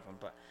back to Cyberpunk,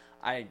 but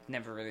I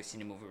never really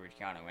seen a movie with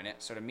Keanu in it.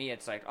 So to me,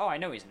 it's like, oh, I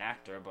know he's an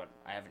actor, but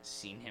I haven't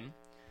seen him.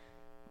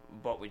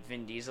 But with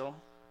Vin Diesel,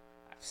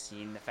 I've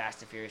seen the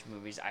Fast and Furious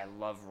movies. I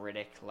love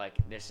Riddick. Like,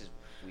 this is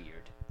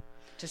weird.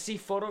 To see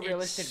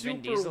photorealistic Vin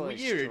Diesel is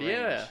weird,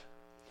 yeah.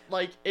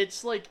 Like,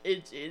 it's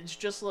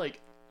just like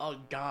a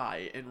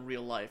guy in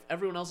real life.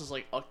 Everyone else is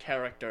like a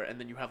character, and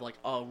then you have like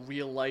a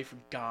real life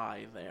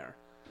guy there.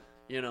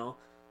 You know?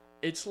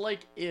 It's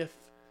like if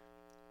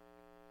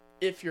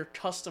your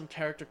custom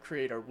character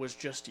creator was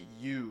just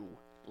you,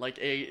 like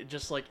a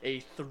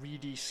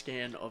 3D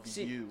scan of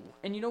you.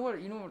 And you know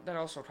what that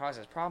also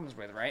causes problems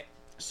with, right?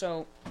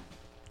 So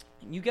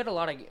you get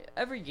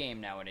every game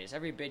nowadays,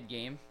 every big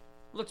game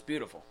looks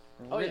beautiful,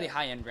 really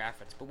high-end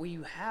graphics. But what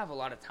you have a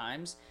lot of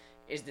times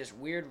is this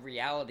weird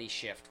reality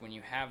shift when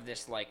you have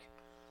this like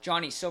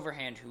Johnny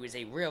Silverhand, who is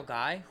a real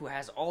guy who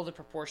has all the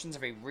proportions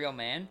of a real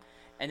man.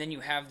 And then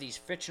you have these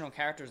fictional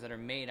characters that are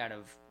made out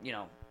of,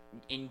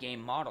 in-game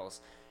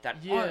models that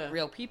aren't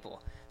real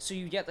people. So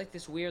you get, like,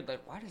 this weird, like,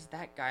 why does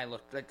that guy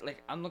look...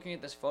 Like, I'm looking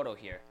at this photo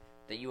here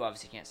that you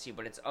obviously can't see,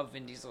 but it's of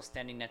Vin Diesel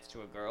standing next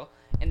to a girl.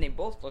 And they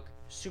both look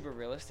super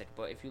realistic.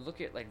 But if you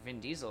look at, like,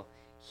 Vin Diesel,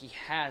 he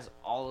has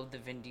all of the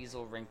Vin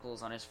Diesel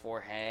wrinkles on his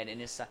forehead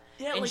and his...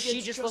 Yeah, and like, she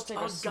it's just looks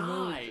like a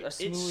smooth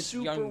it's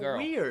super young girl.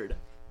 Weird.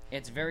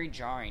 It's very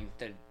jarring,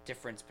 the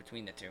difference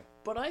between the two.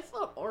 But I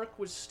thought Ark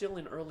was still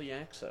in early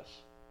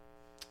access.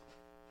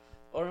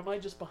 Or am I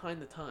just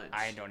behind the times?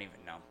 I don't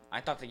even know.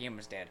 I thought the game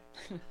was dead.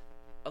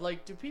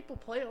 Like, do people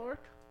play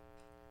Ark?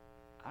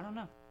 I don't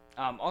know.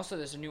 Also,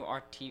 there's a new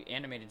Ark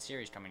animated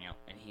series coming out,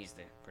 and he's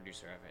the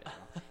producer of it.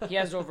 So. He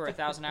has over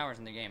 1,000 hours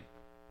in the game.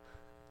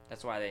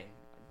 That's why they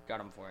got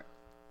him for it.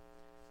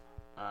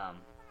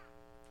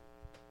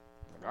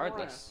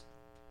 Regardless,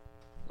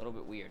 a little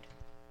bit weird.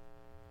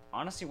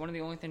 Honestly, one of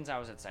the only things I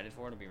was excited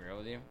for, to be real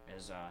with you,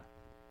 is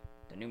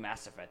the new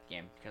Mass Effect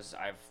game, because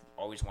I've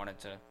always wanted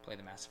to play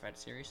the Mass Effect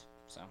series.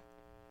 So,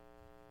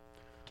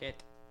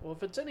 Kit. Well,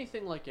 if it's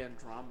anything like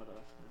Andromeda,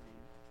 I mean...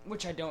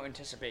 Which I don't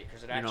anticipate,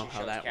 because it actually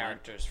shows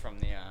characters from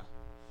the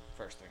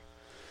first 3.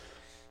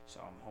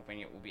 So I'm hoping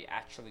it will be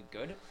actually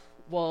good.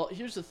 Well,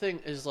 here's the thing,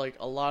 is like,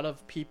 a lot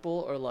of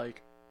people are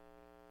like,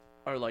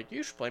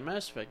 you should play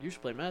Mass Effect, you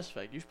should play Mass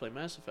Effect, you should play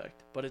Mass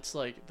Effect. But it's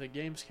like, the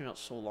games came out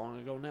so long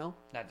ago now,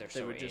 that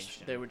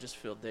they would just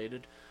feel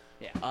dated.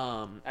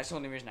 Yeah. That's the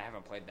only reason I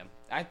haven't played them.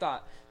 I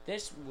thought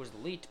this was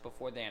leaked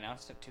before they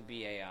announced it to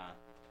be a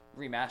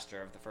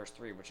remaster of the first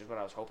 3, which is what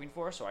I was hoping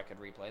for, so I could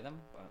replay them.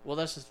 But Well,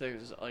 that's the thing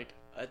is, like,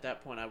 at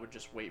that point, I would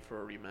just wait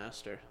for a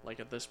remaster. Like,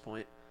 at this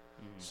point.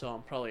 So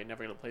I'm probably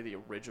never going to play the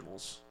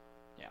originals.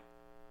 Yeah.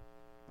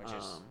 Which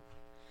is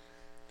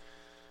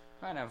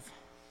kind of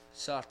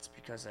sucks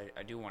because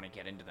I do want to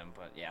get into them,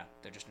 but yeah,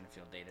 they're just going to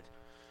feel dated.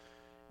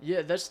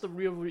 Yeah, that's the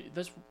real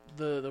that's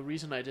the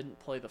reason I didn't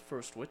play the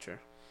first Witcher.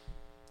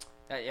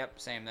 Yep,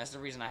 same. That's the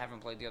reason I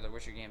haven't played the other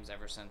Witcher games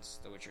ever since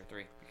The Witcher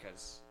 3,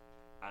 because,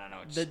 I don't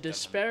know. The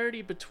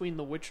disparity between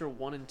The Witcher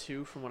 1 and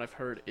 2, from what I've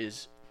heard,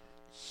 is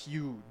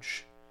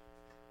huge.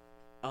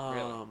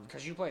 Really?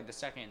 Because you played the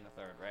second and the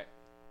third, right?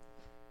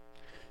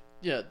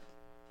 Yeah.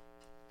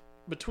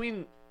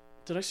 Between...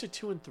 Did I say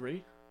 2 and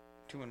 3?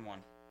 2 and 1.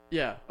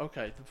 Yeah,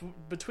 okay.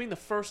 Between the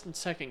first and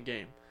second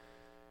game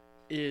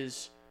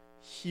is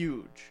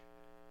huge.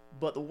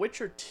 But The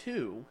Witcher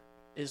 2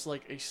 is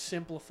like a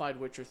simplified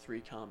Witcher 3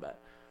 combat.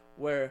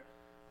 Where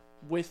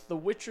with The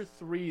Witcher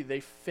 3, they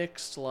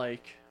fixed,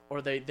 like...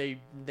 Or they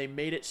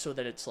made it so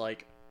that it's,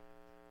 like...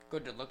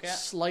 Good to look at?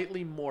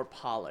 Slightly more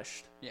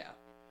polished. Yeah.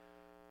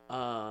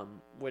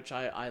 Which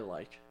I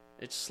like.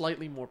 It's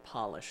slightly more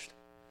polished.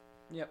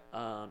 Yep.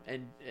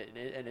 And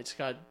it's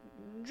got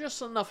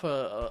just enough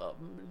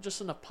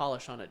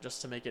polish on it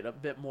just to make it a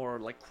bit more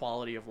like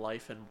quality of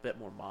life and a bit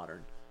more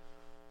modern.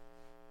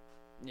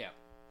 Yeah.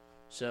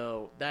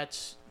 So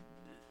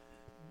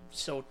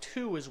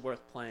 2 is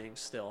worth playing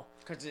still.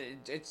 Because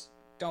it's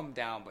dumbed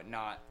down, but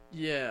not.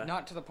 Yeah.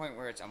 Not to the point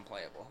where it's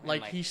unplayable.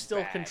 Like he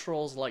still bad.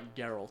 Controls like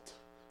Geralt.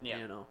 Yeah.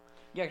 You know.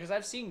 Yeah, because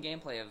I've seen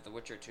gameplay of The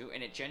Witcher 2,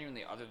 and it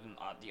genuinely, other than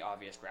the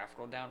obvious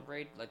graphical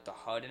downgrade, like the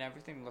HUD and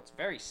everything, looks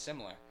very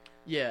similar.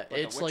 Yeah, But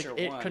it's like 1,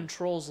 it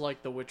controls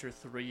like The Witcher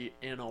 3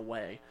 in a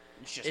way.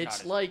 It's just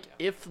it's not like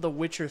if The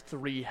Witcher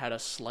 3 had a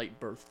slight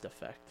birth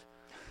defect,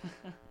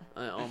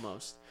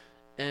 almost,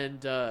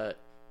 and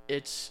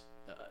it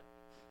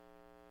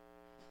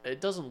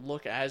doesn't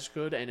look as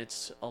good, and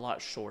it's a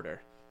lot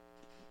shorter.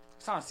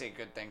 It's honestly a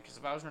good thing, because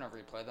if I was going to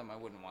replay them, I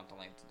wouldn't want the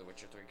length of The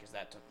Witcher 3, because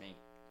that took me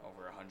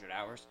over 100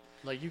 hours.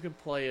 Like, you can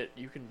play it,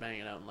 you can bang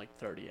it out in like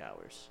 30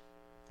 hours.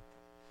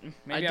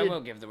 Maybe I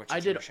will give The Witcher 2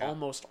 a shot. I did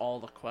almost all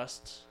the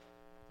quests.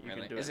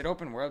 Really? Is it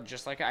open world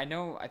just like I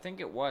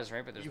think it was,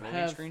 right? But there's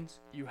loading screens?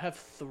 You have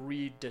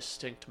 3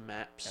 distinct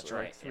maps. That's or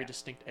right, like 3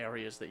 distinct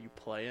areas that you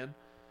play in.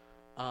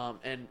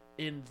 And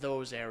in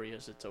those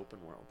areas, it's open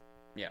world.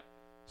 Yeah.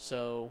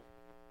 So,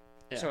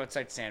 yeah. So it's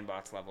like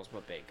sandbox levels,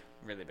 but big.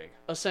 Really big.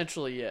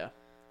 Essentially, yeah.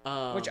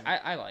 Which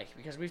I like,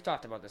 because we've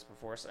talked about this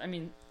before. So, I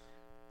mean,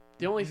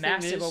 the only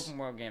massive open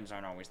world games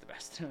aren't always the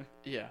best.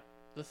 Yeah.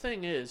 The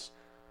thing is,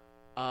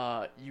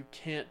 you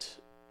can't...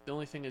 The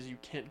only thing is you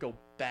can't go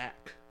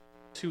back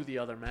to the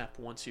other map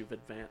once you've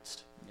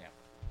advanced. Yeah.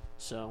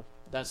 So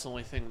that's the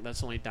only thing. That's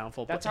the only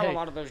downfall. That's but how a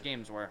lot of those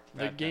games were.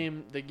 The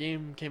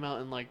game came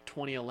out in like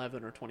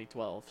 2011 or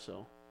 2012.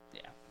 So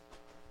yeah,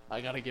 I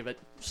gotta give it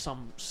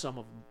some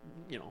of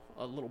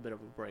a little bit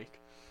of a break.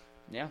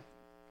 Yeah.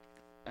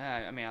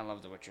 I mean, I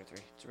love The Witcher 3.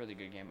 It's a really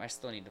good game. I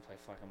still need to play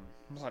fucking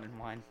Blood and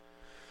Wine.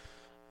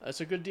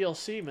 That's a good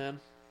DLC, man.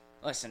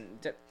 Listen,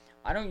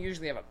 I don't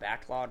usually have a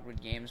backlog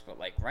with games, but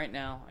like right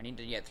now, I need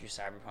to get through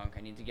Cyberpunk.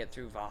 I need to get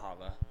through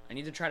Valhalla. I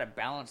need to try to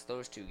balance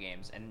those 2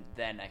 games, and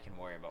then I can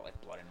worry about like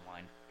Blood and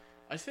Wine.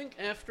 I think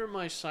after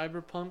my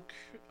Cyberpunk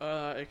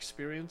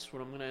experience,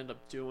 what I'm gonna end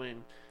up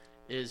doing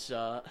is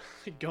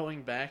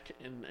going back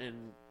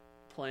and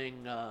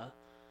playing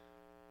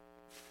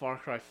Far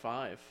Cry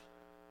 5.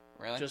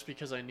 Really? Just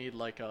because I need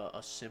like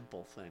a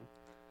simple thing.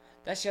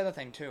 That's the other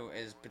thing too,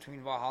 is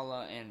between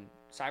Valhalla and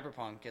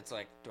Cyberpunk, it's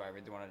like, do I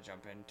really want to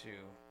jump into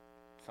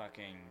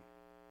fucking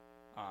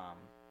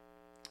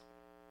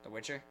The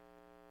Witcher?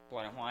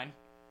 Blood and Wine?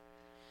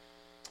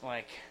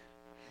 Like,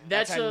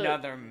 that's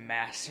another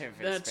massive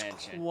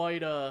expansion.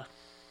 That's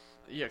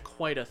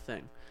quite a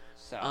thing.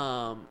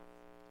 So,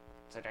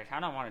 it's like I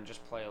kind of want to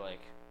just play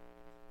like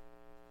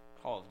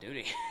Call of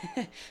Duty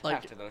like,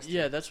 after those 2.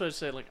 Yeah, that's what I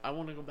say. Like, I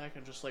want to go back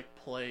and just like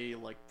play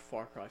like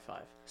Far Cry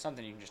 5.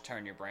 Something you can just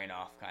turn your brain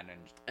off, kind of.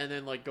 And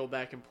then like go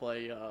back and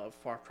play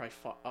Far Cry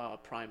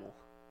Primal.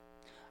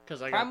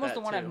 Because Primal's the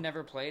one I've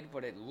never played,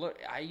 but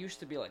I used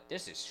to be like,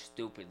 this is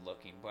stupid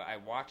looking, but I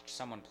watched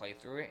someone play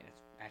through it, and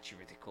it's actually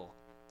really cool.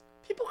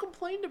 People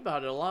complained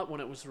about it a lot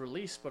when it was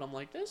released, but I'm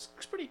like, this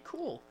looks pretty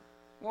cool.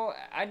 Well,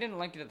 I didn't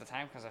like it at the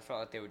time because I felt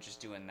like they were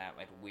just doing that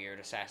like weird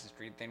Assassin's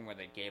Creed thing where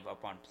they gave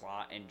up on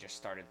plot and just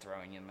started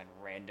throwing in like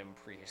random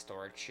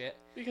prehistoric shit.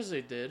 Because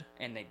they did.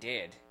 And they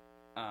did.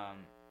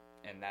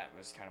 And that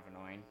was kind of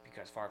annoying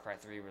because Far Cry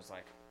 3 was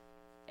like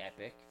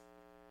epic.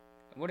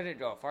 What did it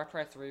go? Far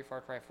Cry 3,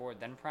 Far Cry 4,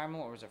 then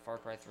Primal, or was it Far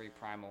Cry 3,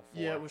 Primal,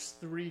 4? Yeah, it was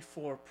 3,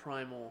 4,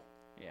 Primal,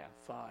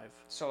 5.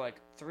 So like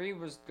 3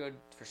 was good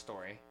for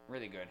story,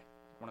 really good,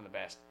 one of the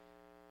best.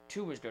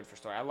 2 was good for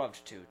story. I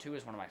loved 2. 2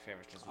 is one of my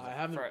favorites.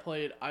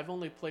 I've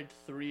only played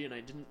 3, and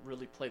I didn't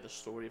really play the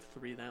story of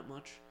 3 that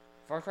much.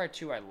 Far Cry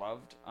 2 I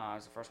loved. It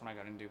was the first one I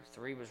got into.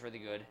 3 was really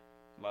good.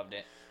 Loved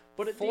it.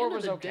 But at 4 the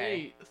end of the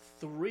day,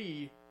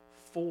 3,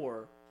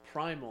 4,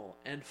 Primal,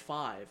 and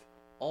 5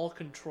 all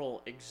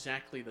control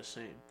exactly the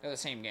same. They're the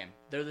same game.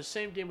 They're the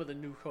same game with a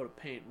new coat of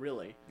paint,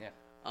 really. Yeah.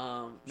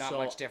 Not so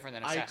much different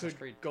than Assassin's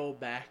Creed. I could go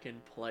back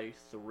and play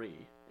 3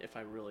 if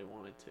I really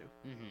wanted to.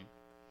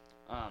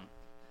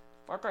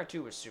 Far Cry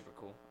 2 was super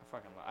cool.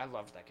 I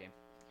loved that game.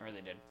 I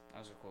really did. That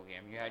was a cool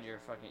game.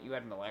 You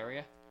had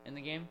malaria in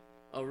the game.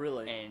 Oh,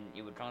 really? And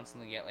you would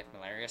constantly get like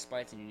malaria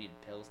spikes, and you needed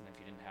pills, and if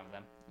you didn't have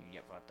them, you'd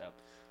get fucked up.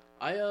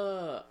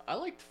 I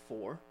liked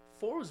 4.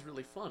 4 was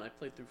really fun. I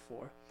played through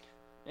 4.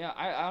 Yeah,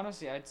 I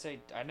honestly, I'd say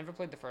I never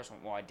played the first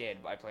one. Well, I did.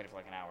 I played it for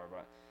like an hour,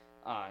 but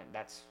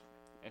it's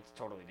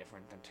totally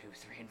different than 2,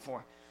 3, and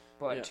 4.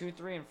 But yeah. 2,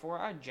 3, and 4,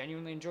 I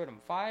genuinely enjoyed them.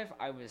 5,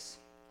 I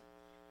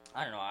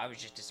don't know, I was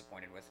just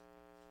disappointed with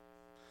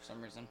for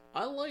some reason.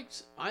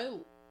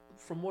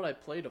 From what I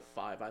played of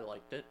 5, I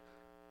liked it.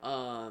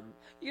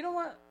 You know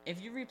what?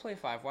 If you replay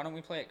 5, why don't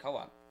we play it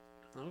co-op?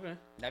 Okay.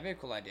 That'd be a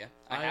cool idea.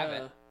 I have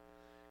it.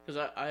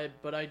 Because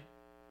but I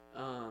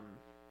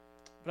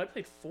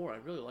played 4. I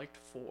really liked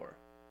 4.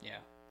 Yeah.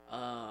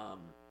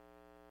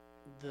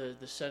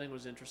 The setting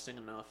was interesting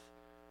enough.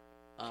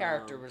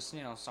 Character was,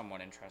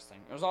 somewhat interesting.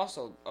 It was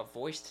also a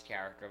voiced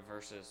character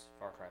versus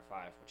Far Cry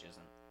 5, which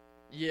isn't.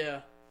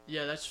 Yeah,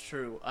 that's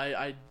true.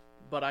 The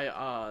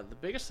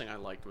biggest thing I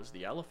liked was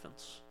the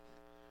elephants.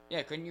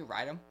 Yeah, couldn't you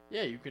ride them?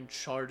 Yeah, you can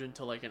charge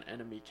into like an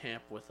enemy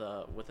camp with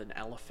an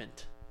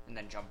elephant. And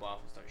then jump off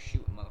and start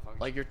shooting motherfuckers.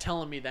 Like, you're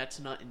telling me that's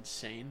not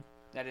insane?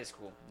 That is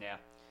cool, yeah.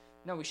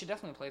 No, we should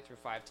definitely play through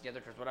 5 together,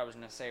 because what I was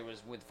going to say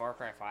was, with Far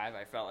Cry 5,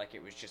 I felt like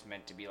it was just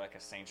meant to be like a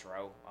Saints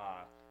Row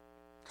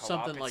co-op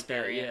something like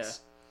experience.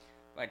 That,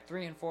 yeah. Like,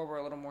 3 and 4 were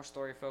a little more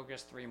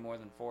story-focused, 3 more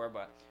than 4,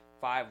 but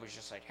 5 was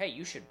just like, hey,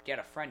 you should get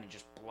a friend and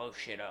just blow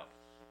shit up.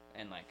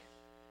 And, like,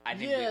 I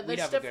think we'd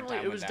have a good time with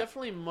that. It was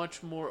definitely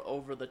much more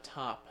over the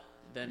top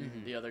than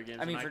the other games,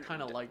 I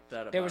kind of liked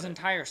that about it. There was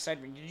entire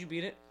segment. Did you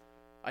beat it?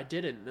 I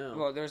didn't, no.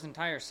 Well, there's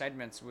entire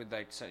segments with,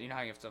 like, so you know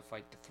how you have to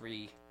fight the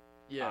 3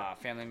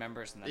 family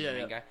members and then the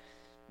main guy?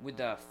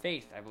 With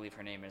Faith, I believe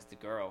her name is, the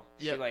girl.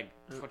 She,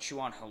 puts you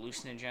on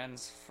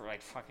hallucinogens for,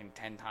 like, fucking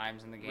 10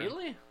 times in the game.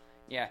 Really?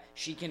 Yeah,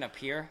 she can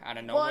appear out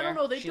of nowhere. Well, I don't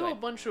know. They do a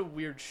bunch of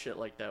weird shit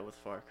like that with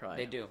Far Cry.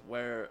 They do.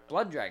 Where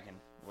Blood Dragon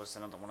was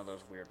another one of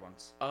those weird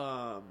ones.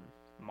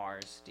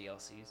 Mars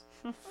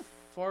DLCs.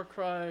 Far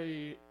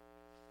Cry...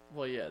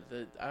 Well, yeah,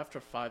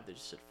 after 5, they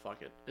just said,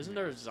 fuck it. Isn't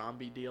there a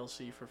zombie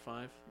DLC for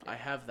 5? Yeah. I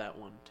have that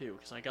one, too,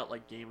 because I got,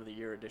 like, Game of the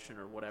Year edition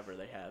or whatever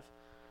they have.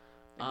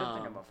 The good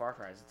thing about Far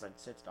Cry is it's, like,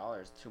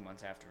 $6 2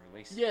 months after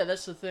release. Yeah,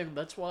 that's the thing.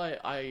 That's why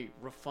I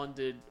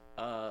refunded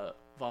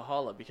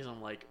Valhalla, because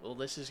I'm like, well,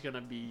 this is going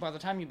to be... By the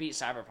time you beat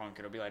Cyberpunk,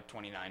 it'll be, like,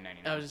 $29.99. I was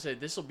going to say,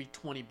 this will be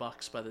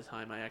 $20 by the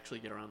time I actually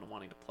get around to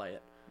wanting to play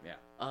it. Yeah.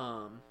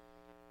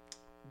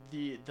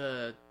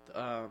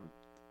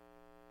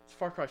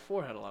 Far Cry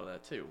 4 had a lot of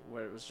that too,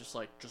 where it was just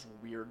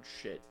weird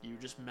shit. You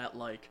just met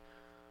like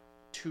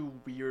 2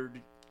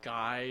 weird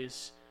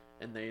guys,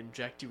 and they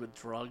inject you with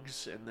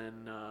drugs, and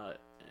then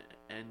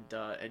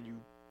and you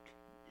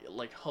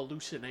like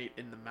hallucinate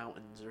in the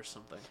mountains or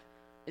something.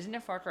 Isn't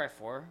it Far Cry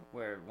 4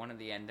 where one of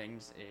the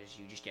endings is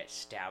you just get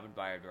stabbed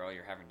by a girl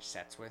you're having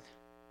sex with?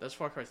 That's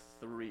Far Cry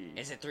 3.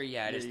 Is it 3?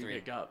 Yeah, it is 3.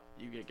 You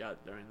get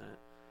got during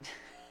that,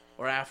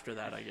 or after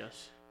that, I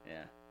guess.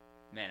 Yeah,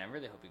 man, I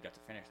really hope you got to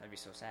finish. That'd be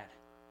so sad.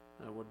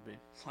 That would be.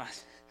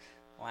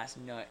 Last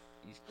nut.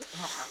 You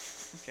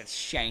get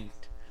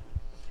shanked.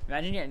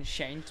 Imagine getting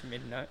shanked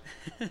mid-nut.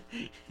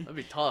 That'd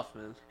be tough,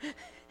 man.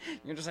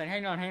 You're just like,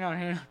 hang on.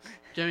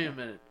 Give me a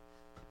minute.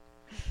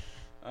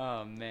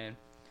 Oh, man.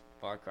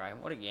 Far Cry.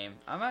 What a game.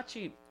 I'm not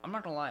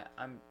gonna lie,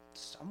 I'm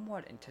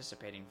somewhat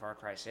anticipating Far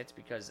Cry 6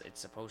 because it's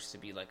supposed to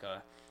be like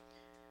a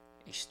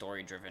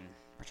story-driven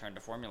return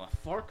to formula.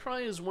 Far Cry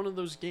is one of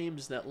those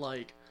games that,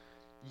 like,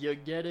 you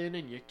get in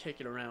and you kick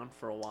it around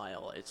for a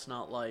while. It's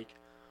not like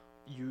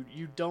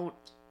you don't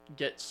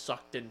get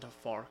sucked into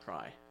Far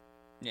Cry.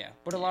 Yeah,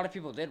 but a lot of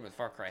people did with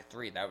Far Cry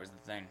 3. That was the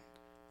thing.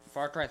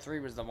 Far Cry 3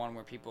 was the one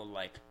where people,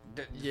 like...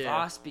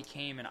 Voss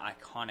became an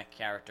iconic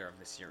character of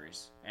the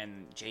series.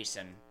 And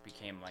Jason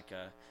became, like,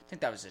 a... I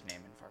think that was his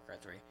name in Far Cry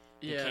 3.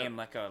 Yeah. Became,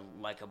 like, a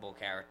likable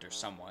character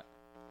somewhat.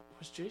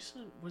 Was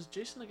Jason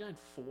the guy in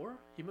 4?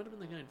 He might have been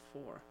the guy in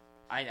 4.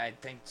 I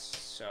think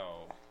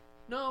so.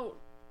 No.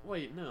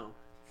 Wait, no.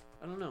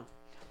 I don't know.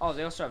 Oh,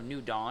 they also have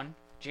New Dawn.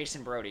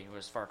 Jason Brody, who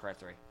was Far Cry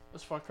 3.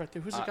 That's Far Cry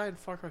 3. Who's the guy in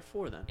Far Cry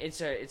 4, then?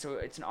 It's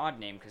an odd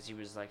name, because he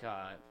was, like,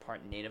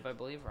 part native, I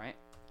believe, right?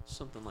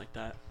 Something like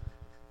that.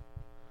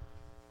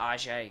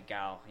 Ajay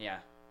Gal, yeah.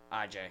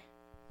 Ajay.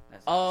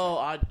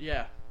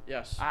 Yeah.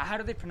 Yes. How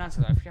do they pronounce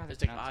it? I forgot how they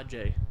pronounce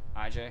it.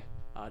 Ajay.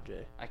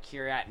 Ajay. A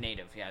Kiryat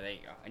native. Yeah, there you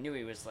go. I knew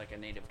he was, like, a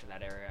native to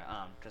that area,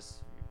 because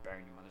you're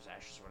burying your mother's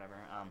ashes or whatever.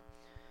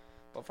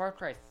 But Far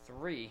Cry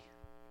 3...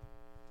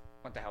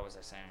 What the hell was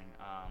I saying?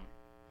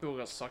 People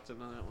got sucked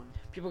into that one.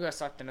 People got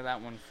sucked into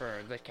that one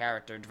for the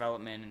character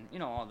development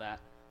and, all that.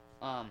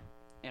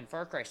 And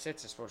Far Cry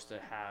 6 is supposed to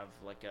have,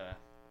 like,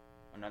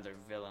 another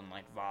villain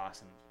like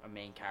Voss and a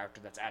main character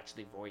that's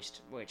actually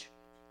voiced, which,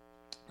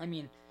 I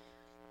mean,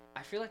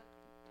 I feel like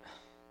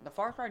the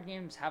Far Cry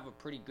games have a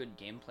pretty good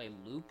gameplay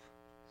loop,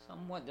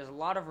 somewhat. There's a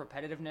lot of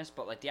repetitiveness,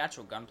 but like the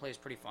actual gunplay is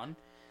pretty fun.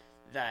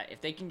 That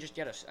if they can just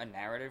get a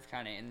narrative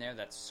kind of in there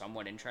that's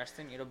somewhat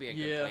interesting, it'll be a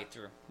good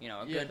playthrough. You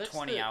know, a good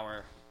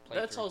 20-hour playthrough.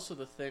 That's also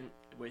the thing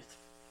with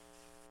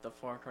the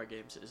Far Cry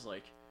games is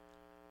like,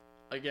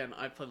 again,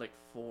 I played like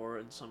 4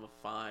 and some of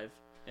 5.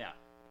 Yeah.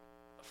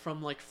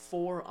 From like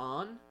 4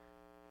 on,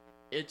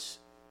 it's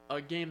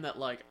a game that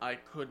like I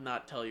could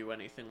not tell you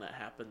anything that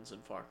happens in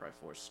Far Cry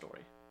 4's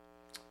story.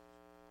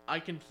 I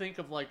can think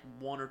of like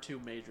 1 or 2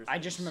 major things. I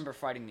just remember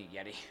fighting the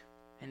Yeti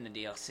in the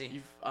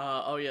DLC.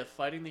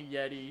 Fighting the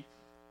Yeti.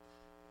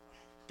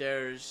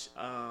 There's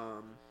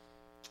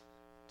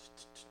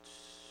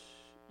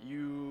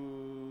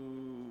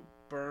you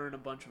burn a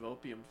bunch of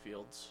opium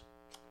fields.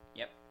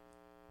 Yep.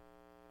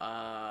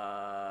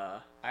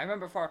 I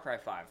remember Far Cry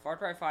 5. Far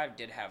Cry 5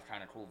 did have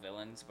kind of cool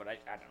villains, but I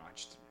don't know, I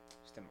just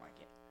didn't like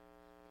it.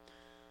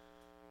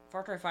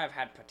 Far Cry 5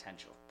 had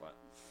potential, but...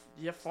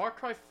 Yeah, Far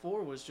Cry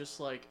 4 was just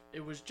like,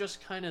 it was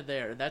just kind of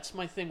there. That's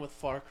my thing with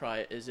Far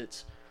Cry, is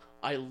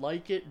I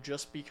like it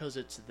just because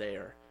it's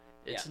there.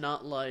 It's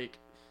not like...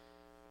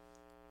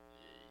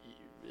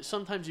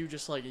 Sometimes you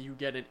just like, you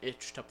get an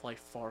itch to play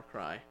Far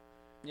Cry.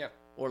 Yeah.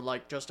 Or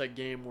like just a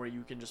game where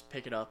you can just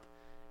pick it up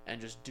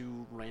and just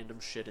do random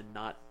shit and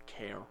not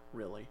care,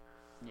 really.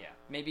 Yeah.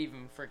 Maybe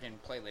even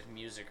freaking play like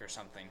music or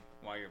something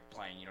while you're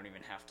playing. You don't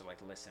even have to like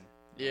listen.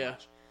 Yeah.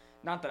 Much.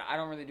 Not that I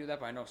don't really do that,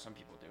 but I know some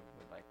people do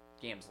with like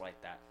games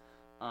like that.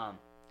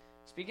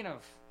 Speaking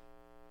of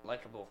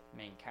likable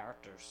main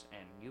characters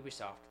and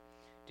Ubisoft,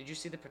 did you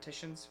see the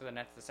petitions for the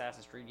next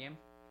Assassin's Creed game?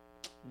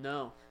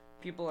 No.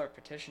 People are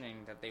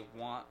petitioning that they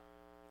want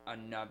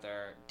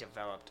another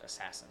developed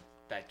assassin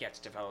that gets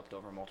developed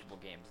over multiple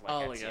games,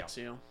 like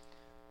Ezio.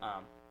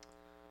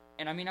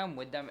 And I mean, I'm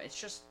with them.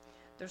 It's just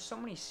there's so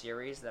many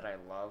series that I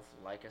love,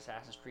 like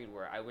Assassin's Creed,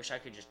 where I wish I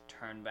could just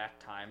turn back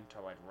time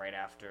to like right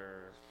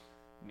after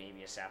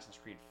maybe Assassin's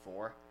Creed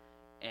 4,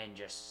 and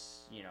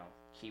just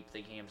keep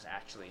the games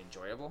actually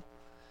enjoyable,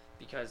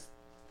 because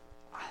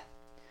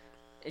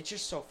it's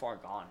just so far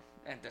gone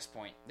at this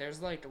point. There's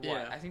like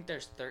I think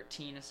there's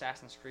 13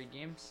 Assassin's Creed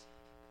games.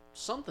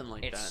 Something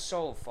like that. It's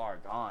so far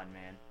gone,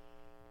 man.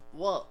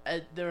 Well,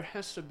 there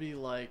has to be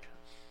like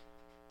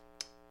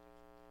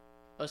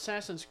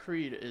Assassin's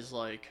Creed is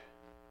like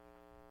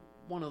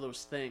one of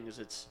those things.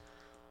 It's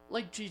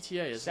like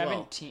GTA as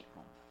 17.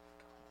 well.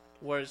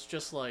 Where it's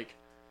just like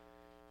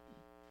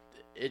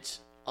it's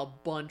a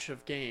bunch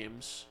of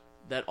games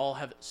that all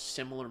have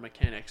similar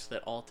mechanics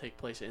that all take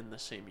place in the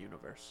same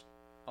universe.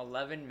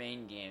 11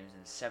 main games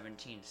and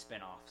 17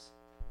 spin-offs.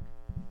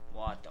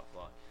 What the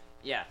fuck?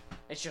 Yeah,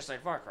 it's just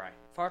like Far Cry.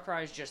 Far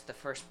Cry is just the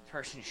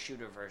first-person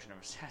shooter version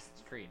of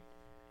Assassin's Creed.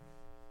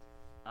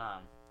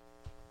 And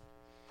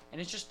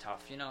it's just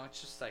tough,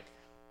 it's just like,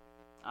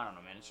 I don't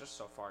know, man, it's just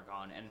so far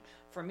gone. And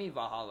for me,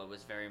 Valhalla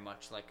was very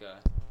much like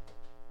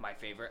my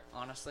favorite,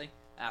 honestly,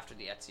 after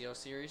the Ezio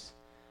series.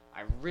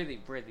 I really,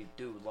 really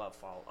do love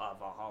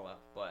Valhalla,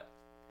 but,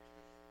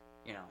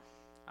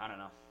 I don't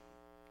know.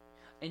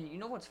 And you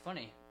know what's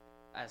funny?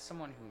 As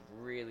someone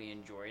who really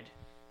enjoyed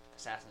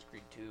Assassin's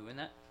Creed 2 and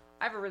that,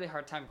 I have a really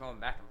hard time going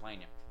back and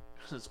playing it.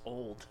 Because it's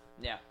old.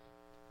 Yeah,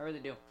 I really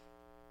do.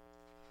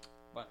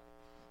 But,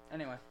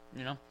 anyway,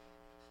 I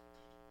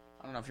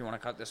don't know if you want to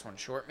cut this one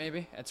short,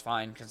 maybe. It's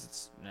fine,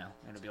 because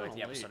it'll be like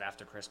the episode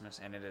after Christmas,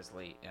 and it is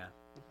late, yeah.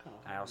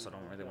 I also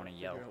don't really want to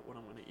yell. Figure out what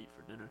I'm going to eat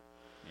for dinner.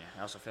 Yeah,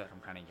 I also feel like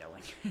I'm kind of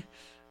yelling.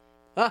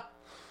 Ah!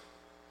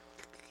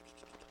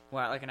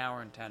 Well, like an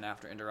hour and 10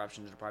 after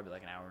interruptions, it'll probably be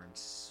like an hour and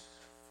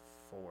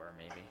 4,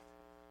 maybe.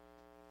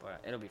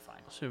 But it'll be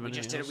fine. We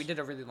did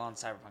a really long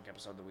Cyberpunk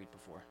episode the week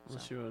before.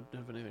 Unless you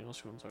have anything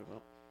else you want to talk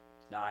about.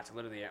 No, it's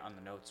literally on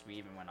the notes. We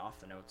even went off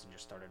the notes and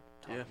just started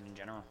talking in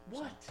general.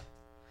 What? So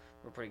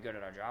we're pretty good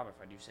at our job,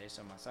 if I do say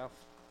so myself.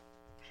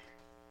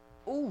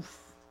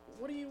 Oof!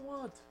 What do you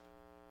want?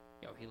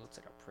 Yo, he looks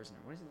like a prisoner.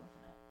 What is he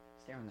looking at?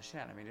 Staring the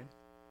shit out of me, dude.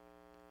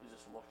 He's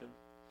just looking.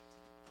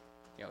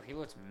 Yo, he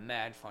looks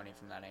mad funny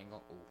from that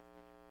angle. Ooh.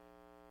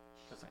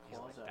 That's he's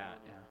like that,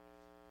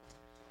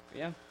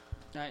 yeah.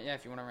 But yeah,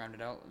 if you want to round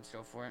it out, let's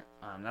go for it.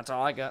 That's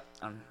all I got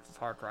on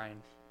Far Cry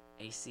and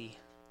AC.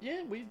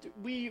 Yeah,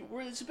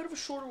 it's a bit of a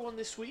shorter one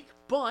this week,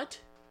 but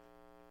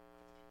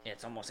yeah,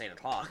 it's almost 8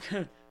 o'clock.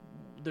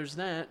 There's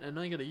that, and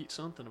I gotta eat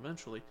something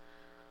eventually.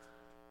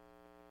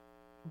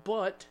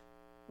 But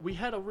we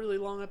had a really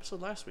long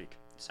episode last week.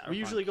 Cyberpunk. We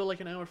usually go like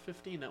an hour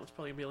 15. That was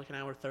probably gonna be like an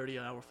hour 30,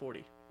 an hour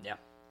 40. Yeah.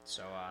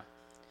 So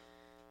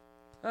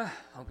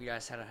hope you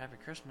guys had a happy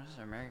Christmas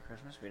or Merry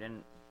Christmas. We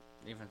didn't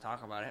even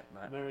talk about it,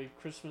 but Merry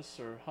Christmas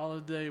or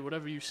holiday,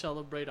 whatever you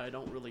celebrate, I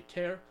don't really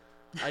care.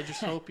 I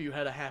just hope you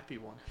had a happy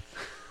one.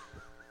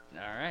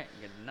 All right,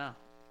 good to know.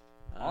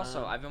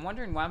 Also, I've been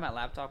wondering why my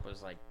laptop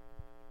was like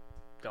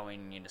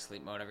going into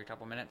sleep mode every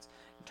couple minutes.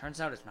 It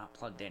turns out it's not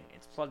plugged in.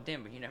 It's plugged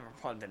in, but you never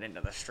plugged it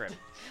into the strip.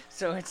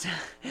 So it's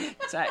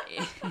at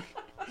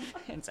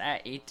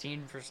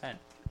 18%.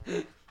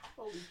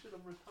 Holy shit, I'm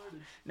retarded.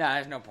 No,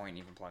 there's no point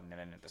even plugging it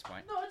in at this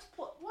point. No, it's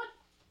what?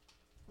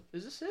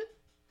 Is this it?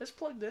 It's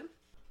plugged in.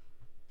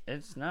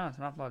 It's not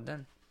plugged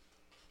in.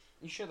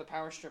 You sure the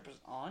power strip is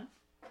on?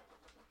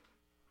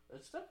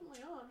 It's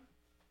definitely on.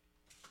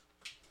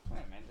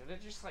 Wait a minute, did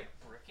it just like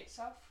brick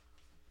itself?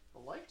 The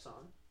light's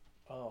on.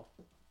 Oh,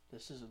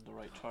 this isn't the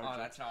right charger. Oh,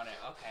 that's not it.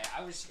 Okay,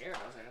 I was scared.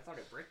 I was like, I thought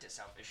it bricked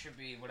itself. It should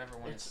be whatever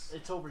one is.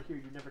 It's over here.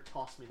 You never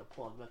tossed me the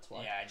plug. That's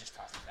why. Yeah, I just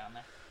tossed it down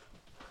there.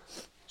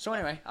 So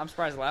anyway, I'm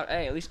surprised loud.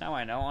 Hey, at least now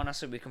I know.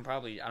 Honestly, we can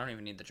probably. I don't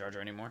even need the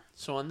charger anymore.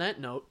 So on that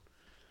note,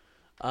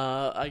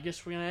 I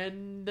guess we're gonna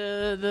end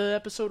the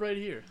episode right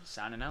here.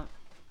 Signing out.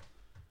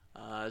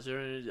 Is there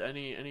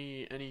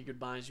any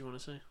goodbyes you want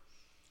to say?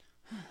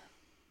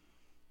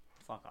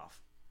 Fuck off.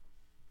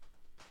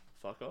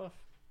 Fuck off.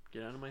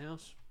 Get out of my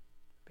house.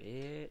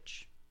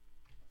 Bitch.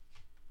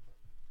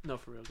 No,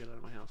 for real. Get out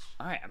of my house.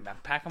 Alright, I'm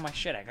packing my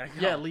shit. I gotta go.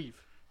 Yeah, leave.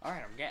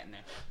 Alright, I'm getting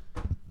there.